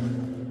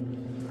fam.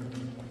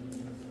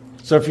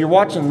 So if you're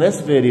watching this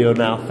video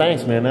now,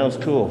 thanks, man. That was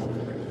cool.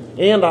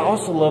 And I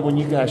also love when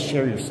you guys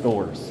share your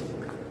stories.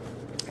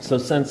 So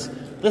since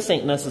this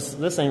ain't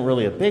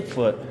really a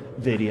Bigfoot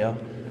video,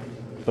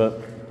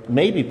 but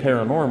maybe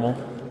paranormal.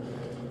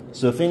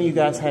 So if any of you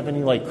guys have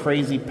any like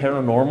crazy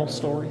paranormal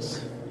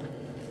stories,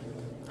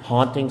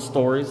 haunting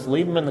stories,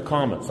 leave them in the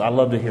comments. I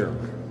love to hear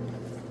them.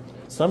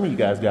 Some of you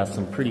guys got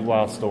some pretty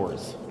wild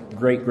stories.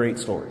 Great, great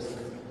stories.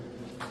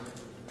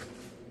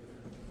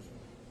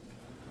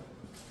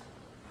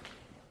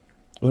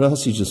 What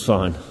else you just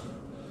find?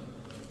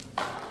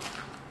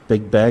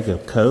 Big bag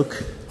of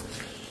coke.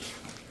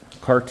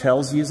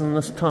 Cartels using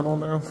this tunnel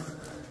now.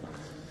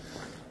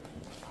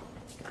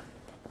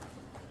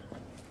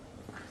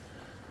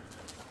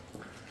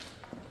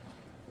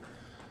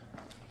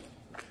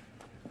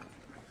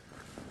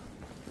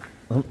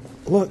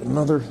 Look,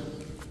 another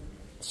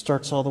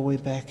starts all the way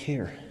back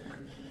here.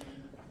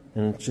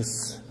 And it's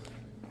just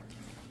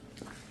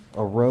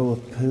a row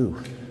of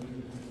poo.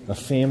 A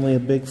family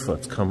of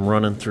Bigfoots come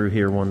running through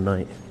here one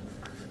night.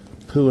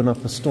 Pooing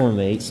up a storm.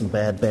 They ate some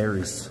bad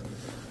berries.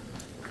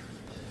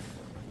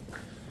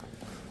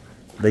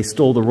 They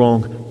stole the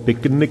wrong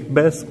picnic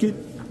basket.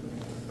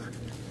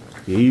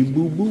 Hey,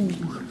 boo-boo.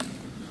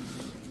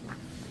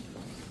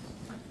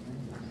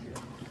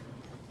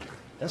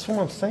 That's what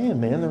I'm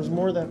saying, man. There's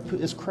more of that poo.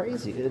 It's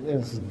crazy.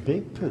 It's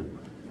big poo.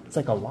 It's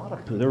like a lot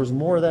of poo. There was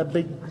more of that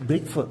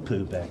Bigfoot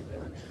poo back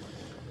there.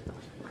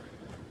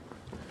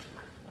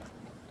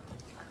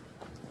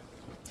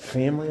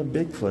 Family of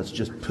Bigfoots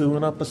just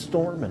pooing up a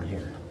storm in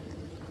here.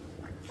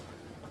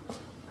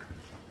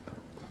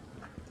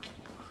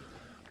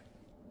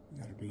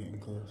 Gotta be getting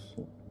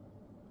close.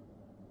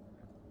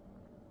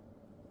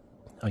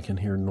 I can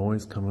hear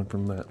noise coming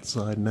from that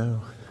side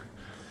now.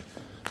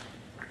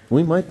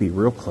 We might be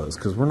real close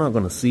because we're not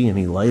going to see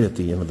any light at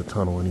the end of the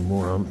tunnel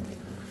anymore. I'm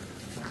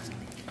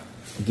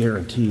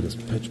guaranteed it's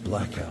pitch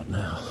black out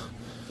now.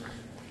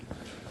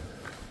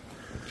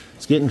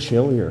 It's getting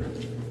chillier.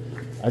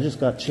 I just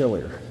got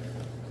chillier.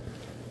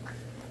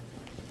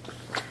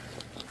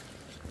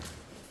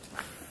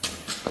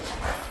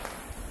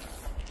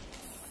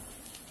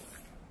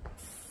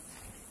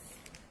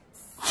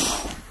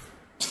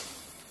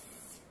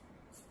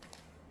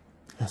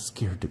 That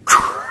scared the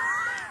crap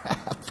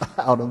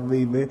out of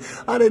me, man.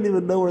 I didn't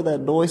even know where that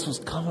noise was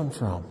coming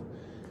from.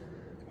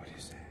 What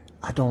is that?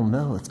 I don't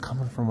know. It's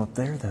coming from up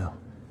there, though.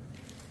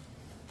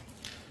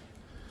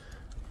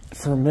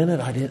 For a minute,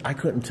 I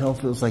couldn't tell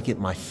if it was like at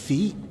my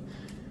feet.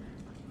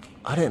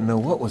 I didn't know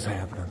what was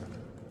happening.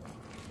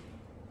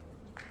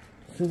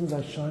 As soon as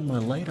I shined my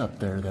light up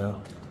there,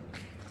 though.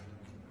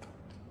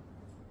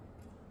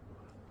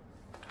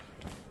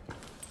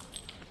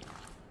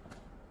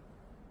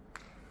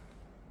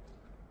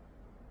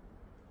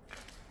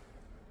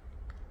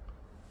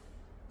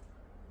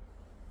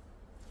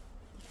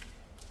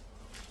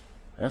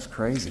 That's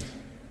crazy.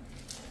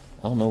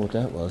 I don't know what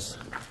that was.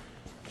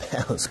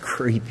 That was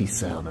creepy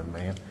sounding,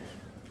 man.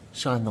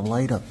 Shine the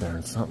light up there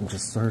and something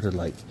just started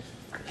like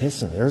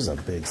hissing. There's a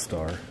big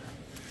star.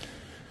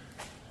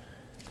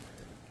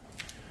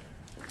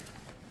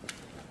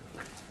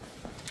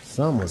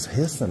 Something was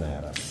hissing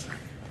at us.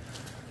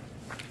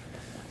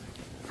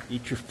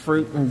 Eat your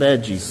fruit and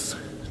veggies,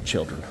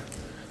 children.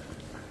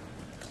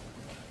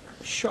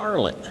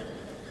 Charlotte.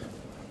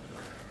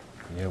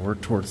 Yeah, we're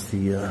towards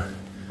the...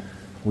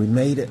 we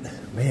made it.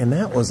 Man,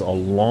 that was a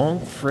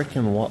long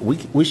freaking walk.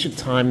 We should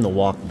time the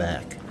walk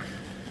back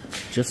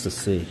just to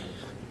see.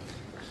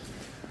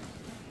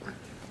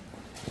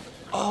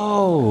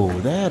 Oh,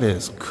 that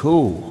is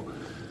cool.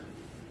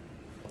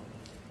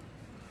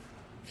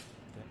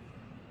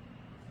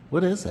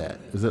 What is that?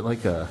 Is it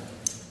like a...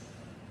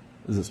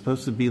 Is it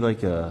supposed to be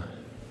like a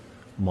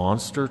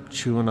monster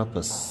chewing up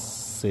a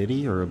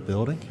city or a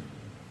building?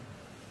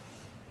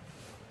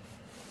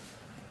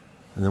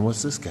 And then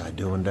what's this guy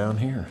doing down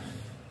here?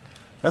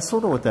 That's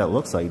sort of what that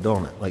looks like,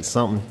 don't it? Like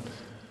something,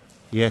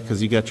 yeah,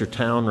 because you got your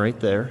town right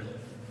there.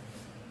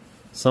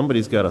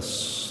 Somebody's got a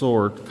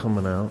sword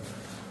coming out.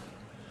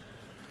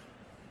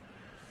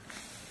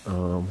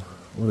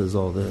 What is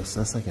all this?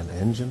 That's like an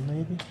engine,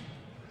 maybe?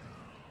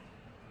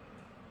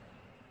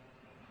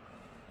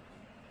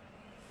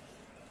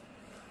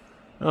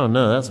 Oh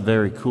no, that's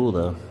very cool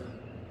though.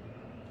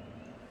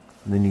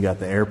 And then you got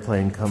the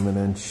airplane coming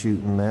in,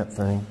 shooting that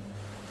thing.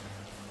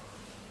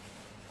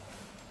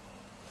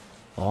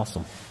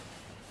 Awesome.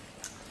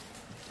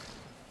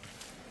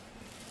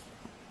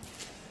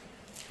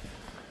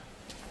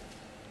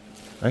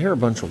 I hear a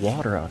bunch of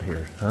water out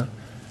here, huh?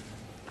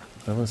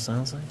 Is that what it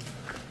sounds like?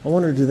 I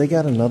wonder, do they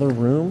got another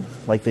room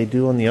like they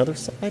do on the other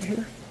side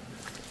here?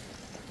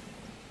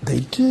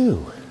 They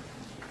do.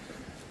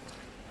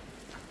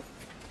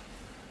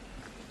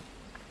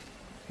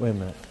 Wait a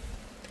minute.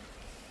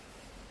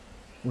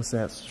 What's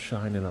that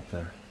shining up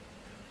there?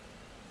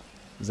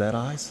 Is that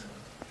eyes?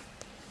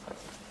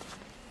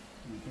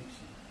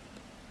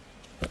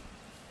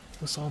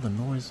 What's all the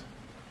noise?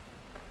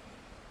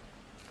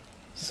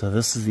 So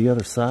this is the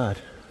other side.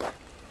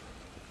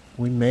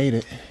 We made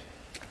it.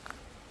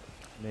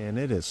 Man,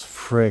 it is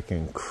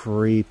freaking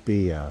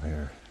creepy out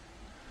here.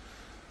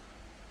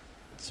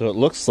 So it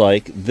looks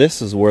like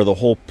this is where the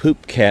whole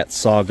poop cat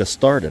saga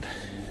started.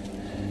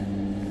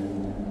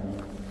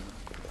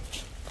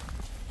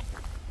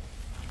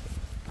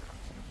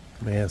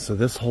 Man, so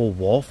this whole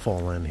wall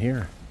fall in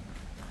here.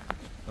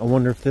 I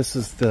wonder if this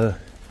is the...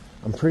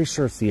 I'm pretty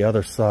sure it's the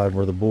other side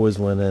where the boys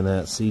went in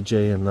at,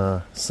 CJ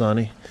and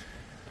Sonny.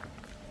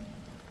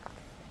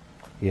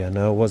 Yeah,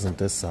 no, it wasn't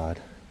this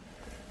side.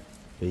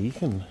 But you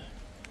can...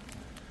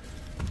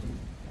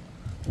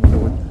 I wonder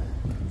what...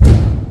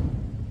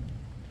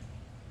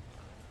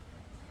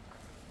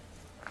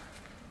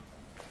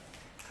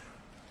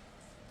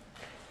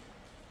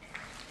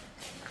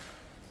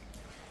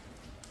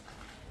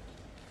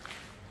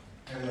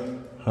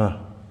 Huh.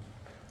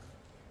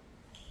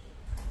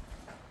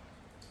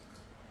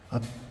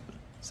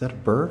 Is that a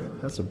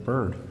bird? That's a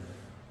bird.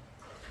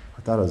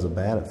 I thought it was a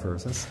bat at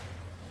first.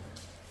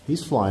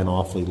 He's flying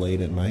awfully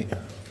late at night.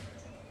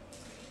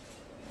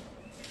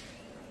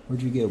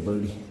 Where'd you go,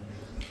 birdie?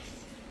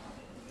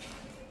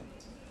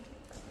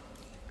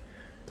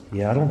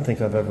 Yeah, I don't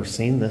think I've ever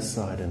seen this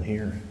side in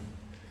here.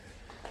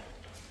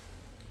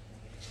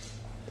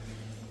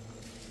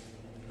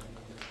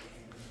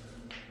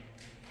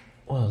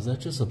 Wow, is that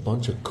just a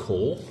bunch of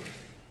coal?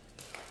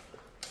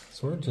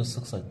 Sort of just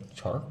looks like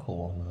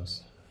charcoal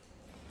almost.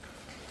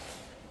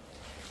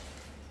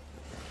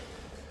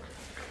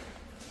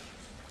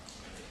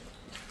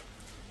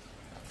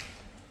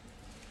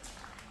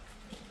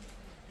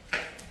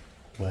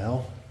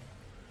 Well,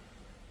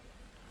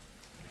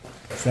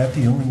 is that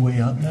the only way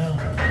up now?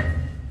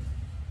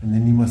 And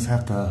then you must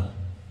have to...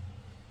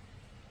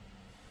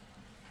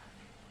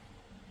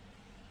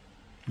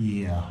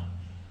 Yeah.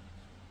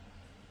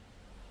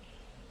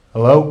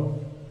 Hello?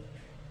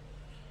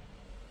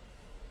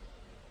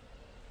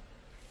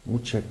 We'll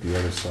check the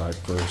other side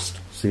first,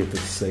 see if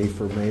it's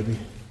safer maybe.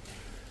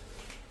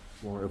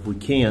 Or if we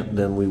can't,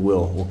 then we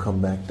will. We'll come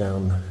back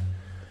down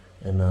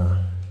and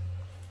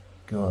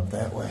go up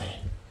that way.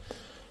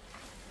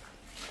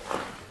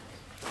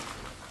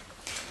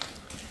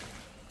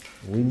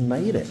 We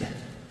made it.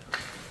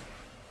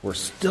 We're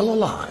still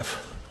alive.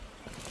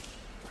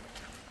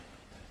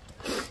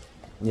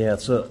 Yeah,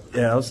 so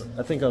yeah,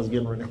 I think I was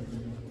getting ready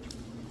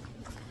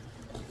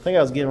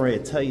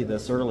to tell you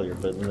this earlier,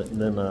 but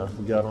then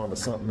we got on to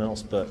something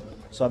else. But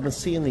so I've been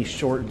seeing these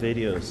short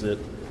videos that,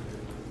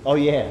 oh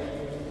yeah,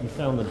 you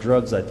found the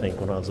drugs, I think,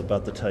 when I was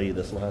about to tell you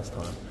this last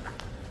time.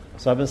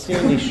 So I've been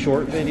seeing these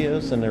short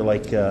videos, and they're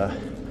like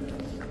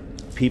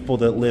people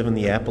that live in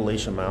the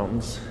Appalachian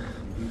Mountains.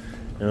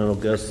 And it'll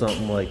go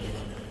something like,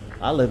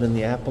 I live in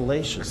the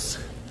Appalachians.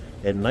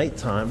 At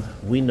nighttime,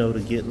 we know to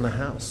get in the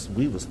house.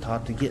 We was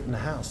taught to get in the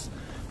house.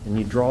 And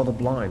you draw the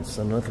blinds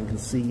so nothing can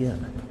see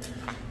in.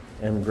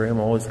 And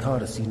Grandma always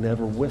taught us you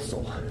never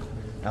whistle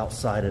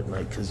outside at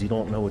night because you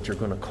don't know what you're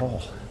going to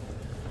call.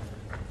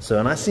 So,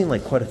 and I've seen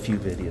like quite a few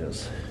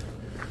videos.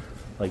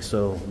 Like,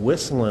 so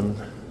whistling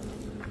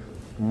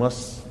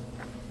must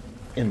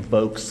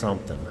invoke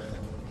something.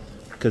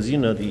 Because, you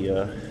know,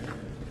 the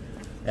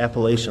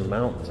Appalachian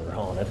Mountains are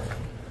haunted.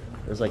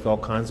 There's like all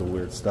kinds of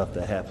weird stuff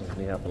that happens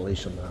in the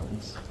Appalachian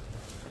Mountains.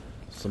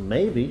 So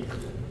maybe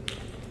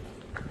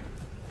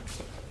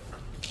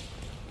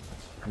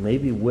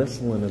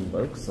whistling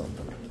invokes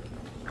something.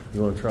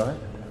 You want to try it?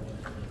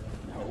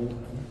 No.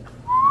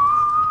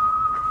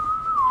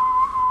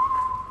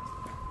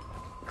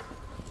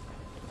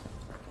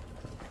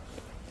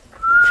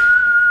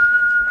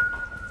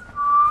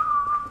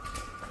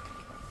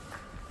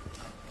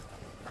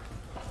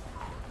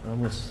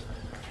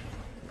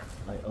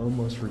 I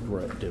almost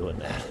regret doing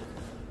that.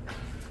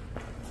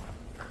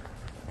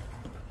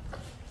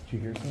 Did you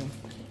hear something?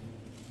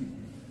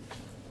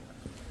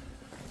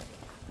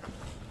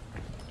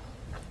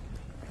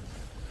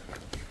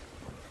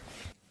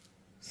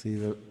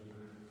 See,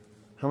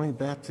 how many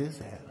bats is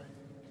that?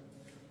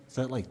 Is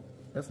that like,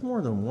 that's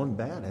more than one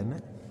bat, isn't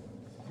it?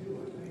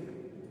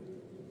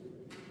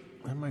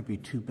 That might be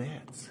 2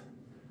 bats.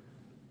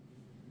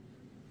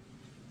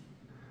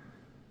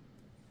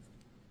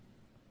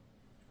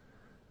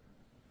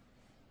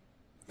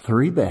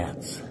 Three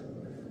bats.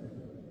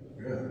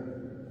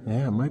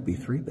 Yeah, it might be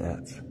 3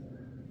 bats.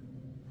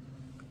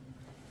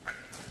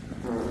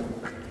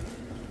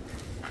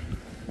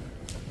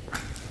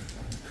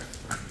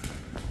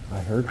 I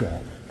heard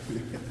that.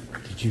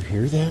 Did you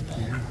hear that?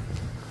 Yeah.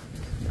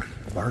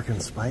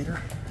 Barking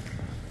spider?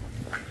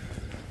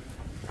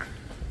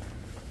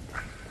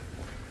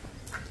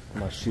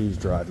 My shoe's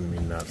driving me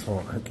nuts.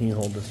 Hold on. Can you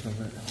hold this for a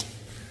minute?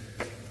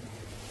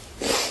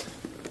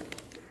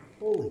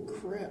 Holy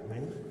crap,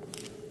 man.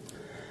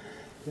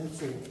 That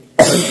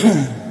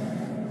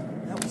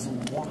was a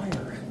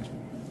wire.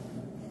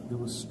 It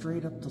was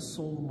straight up the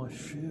sole of my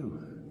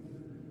shoe.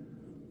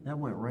 That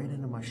went right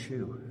into my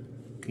shoe.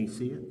 Can you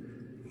see it?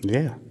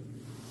 Yeah.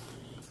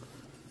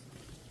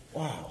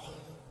 Wow.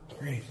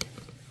 Great.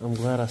 I'm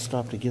glad I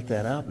stopped to get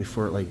that out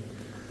before it like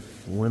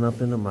went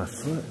up into my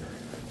foot.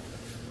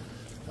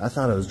 I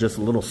thought it was just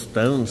a little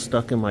stone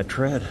stuck in my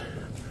tread.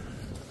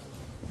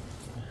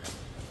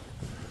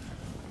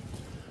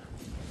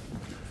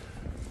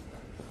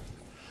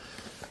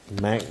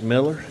 Mac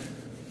Miller.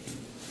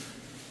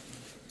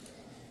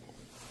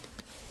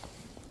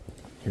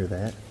 Hear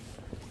that?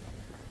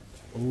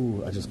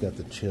 Ooh, I just got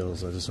the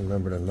chills. I just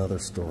remembered another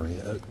story.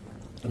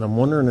 And I'm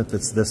wondering if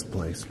it's this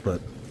place, but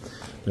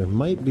there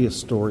might be a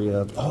story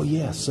of, oh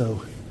yeah,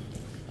 so,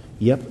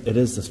 yep, it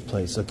is this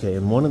place. Okay,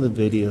 in one of the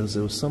videos,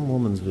 it was some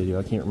woman's video,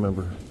 I can't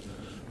remember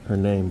her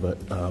name, but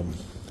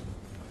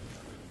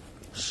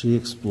she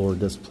explored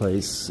this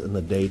place in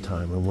the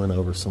daytime and went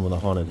over some of the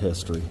haunted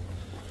history.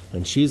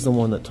 And she's the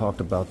one that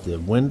talked about the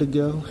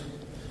Wendigo,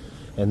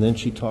 and then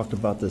she talked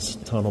about this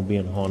tunnel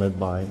being haunted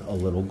by a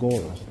little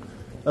girl.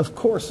 Of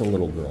course a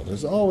little girl.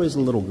 There's always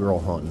a little girl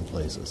haunting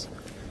places.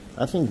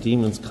 I think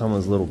demons come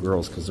as little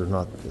girls because they're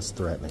not as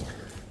threatening.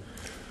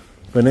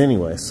 But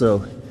anyway,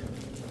 so,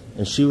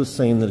 and she was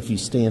saying that if you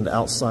stand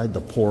outside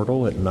the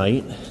portal at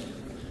night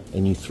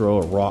and you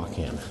throw a rock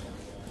in,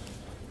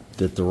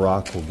 that the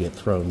rock will get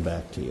thrown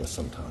back to you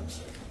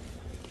sometimes.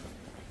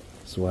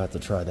 So we'll have to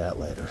try that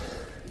later.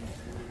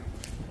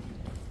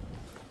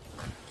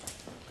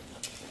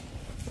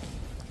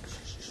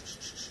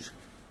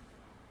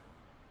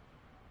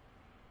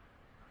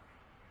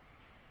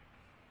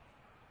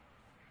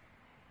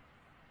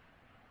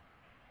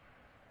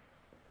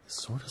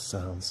 Sort of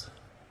sounds.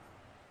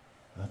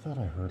 I thought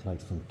I heard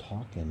like some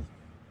talking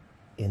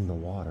in the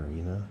water,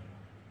 you know?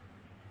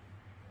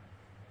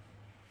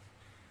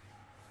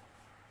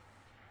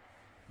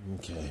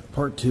 Okay,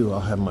 part 2, I'll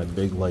have my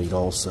big light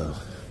also.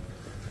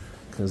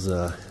 Because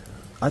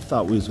I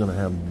thought we was going to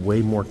have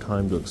way more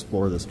time to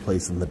explore this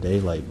place in the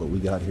daylight, but we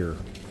got here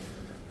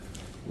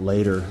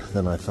later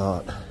than I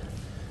thought.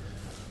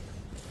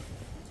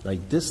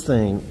 Like, this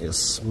thing is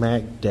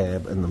smack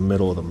dab in the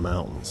middle of the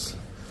mountains.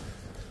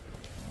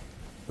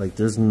 Like,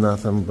 there's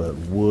nothing but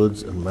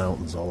woods and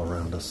mountains all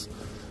around us.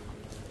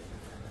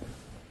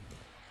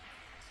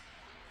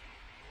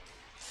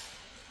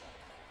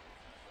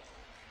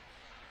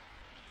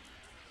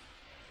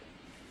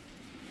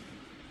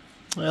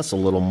 That's a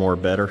little more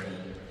better.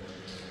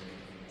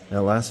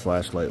 That last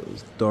flashlight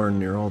was darn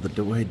near all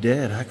the way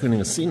dead. I couldn't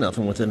even see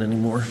nothing with it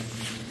anymore.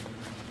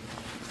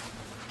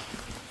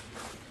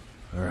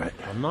 Alright,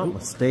 if I'm not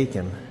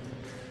mistaken,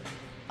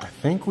 I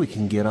think we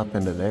can get up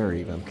into there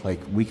even.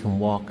 Like, we can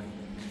walk.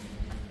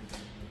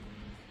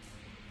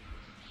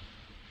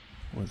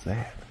 What's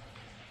that?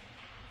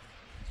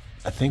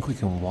 I think we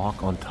can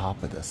walk on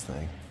top of this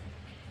thing.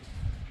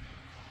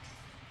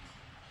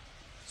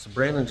 So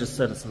Brandon just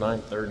said it's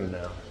 9:30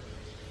 now,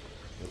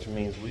 which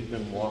means we've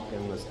been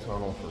walking this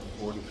tunnel for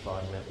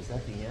 45 minutes. Is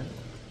that the end?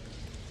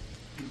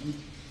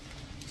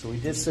 So we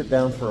did sit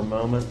down for a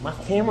moment. My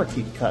camera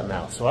keeps cutting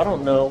out, so I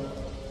don't know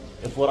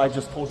if what I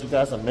just told you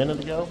guys a minute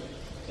ago,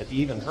 if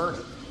you even heard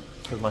it,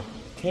 because my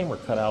camera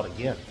cut out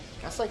again.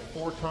 That's like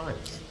 4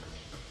 times.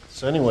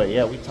 So anyway,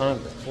 yeah, we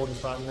timed it.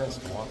 45 minutes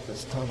to walk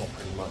this tunnel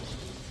pretty much.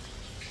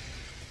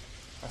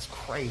 That's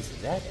crazy.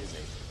 That is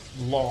a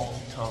long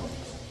tunnel.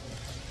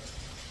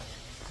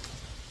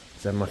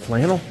 Is that my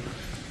flannel?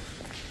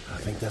 I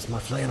think that's my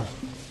flannel.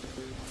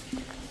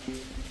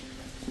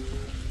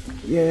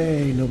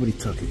 Yay, nobody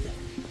took it.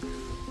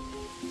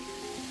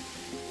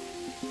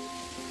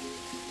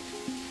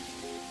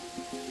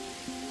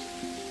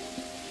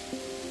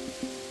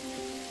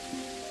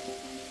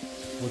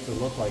 What's it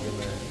look like in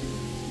there?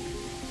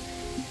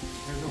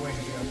 There's a way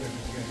to get up there.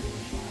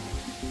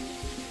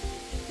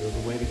 There's a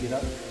way to get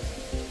up?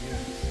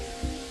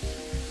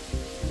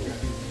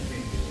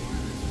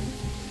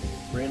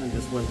 Brandon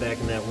just went back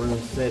in that room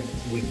and said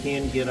we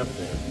can get up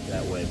there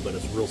that way, but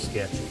it's real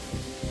sketchy.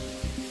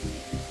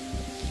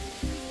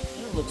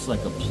 It looks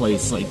like a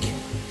place like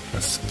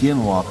a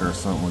skinwalker or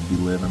something would be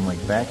living,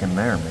 like back in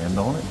there, man,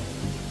 don't it?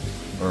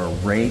 Or a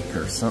rake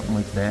or something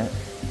like that.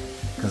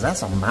 Because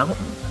that's a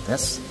mountain.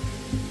 That's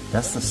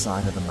the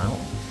side of the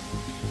mountain.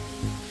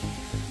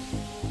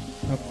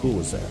 How cool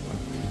is that?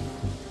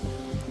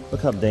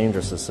 Look how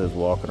dangerous this is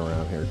walking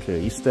around here too.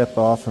 You step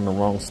off in the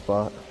wrong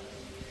spot.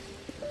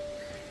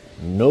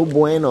 No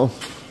bueno.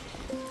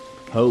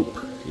 Hope.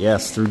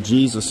 Yes, through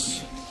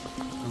Jesus.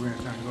 Are we going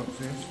to try to go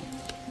upstairs?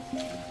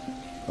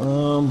 I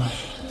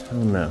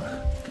don't know.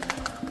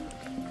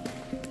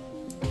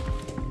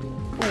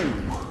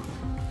 Ooh.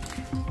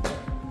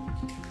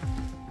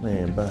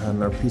 Man, but I had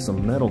another piece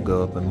of metal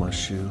go up in my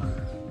shoe.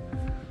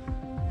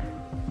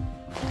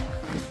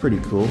 It's pretty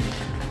cool.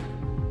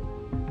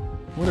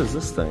 What is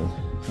this thing?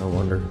 I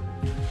wonder.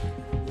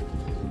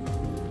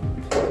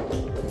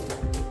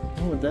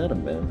 What would that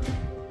have been?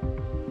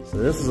 So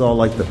this is all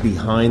like the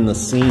behind the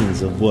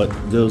scenes of what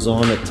goes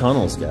on at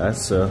tunnels,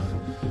 guys. So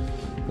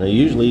now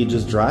usually you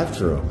just drive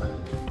through them,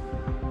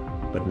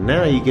 but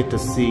now you get to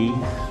see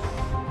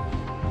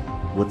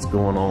what's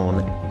going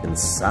on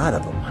inside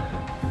of them.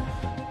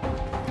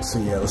 So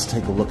yeah, let's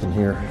take a look in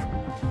here.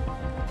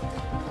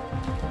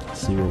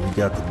 See what we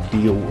got to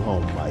deal with. Oh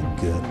my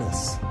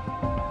goodness.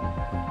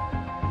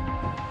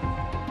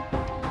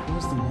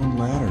 Where's the one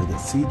ladder that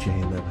CJ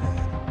and them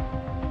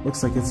had?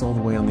 Looks like it's all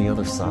the way on the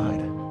other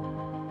side.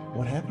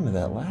 What happened to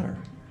that ladder?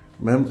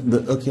 Remember,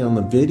 okay, on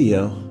the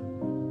video,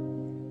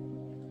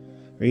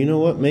 or you know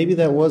what? Maybe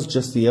that was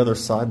just the other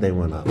side they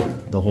went up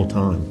the whole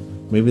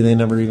time. Maybe they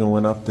never even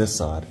went up this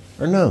side.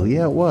 Or no,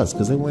 yeah, it was,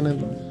 because they went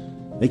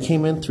in, they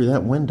came in through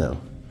that window.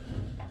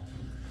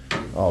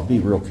 Oh, be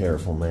real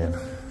careful, man.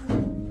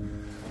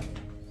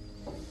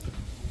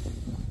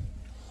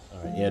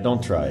 All right, yeah,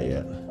 don't try it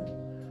yet.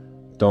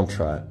 Don't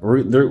try it.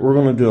 We're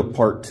going to do a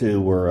part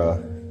 2 where,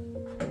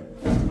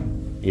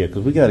 yeah,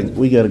 because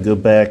we gotta go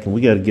back and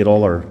we gotta get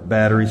all our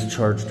batteries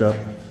charged up.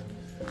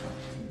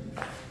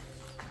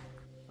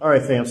 All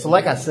right, fam. So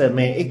like I said,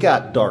 man, it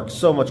got dark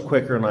so much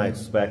quicker than I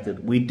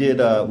expected. We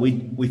did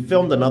we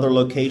filmed another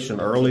location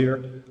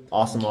earlier.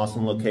 Awesome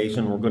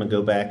location. We're gonna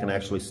go back and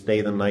actually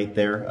stay the night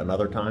there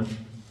another time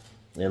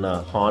in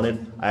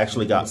Haunted. I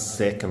actually got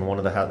sick in one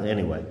of the houses.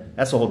 Anyway,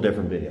 that's a whole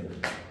different video.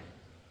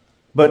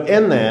 But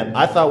in that,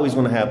 I thought we was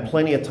gonna have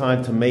plenty of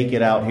time to make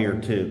it out here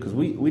too, because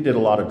we did a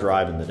lot of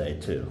driving today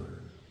too.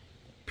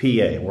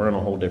 PA, we're in a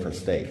whole different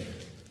state.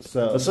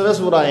 So this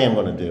is what I am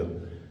going to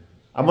do.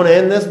 I'm going to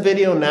end this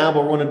video now,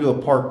 but we're going to do a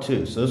part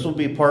 2. So this will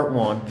be part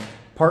 1.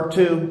 Part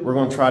 2, we're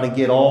going to try to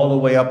get all the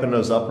way up in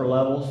those upper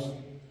levels.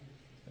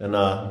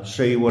 and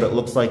show you what it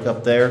looks like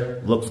up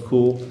there. Looks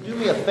cool. Do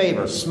me a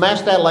favor,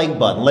 smash that like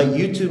button. Let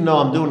YouTube know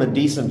I'm doing a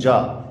decent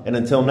job. And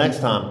until next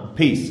time,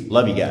 peace.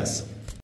 Love you guys.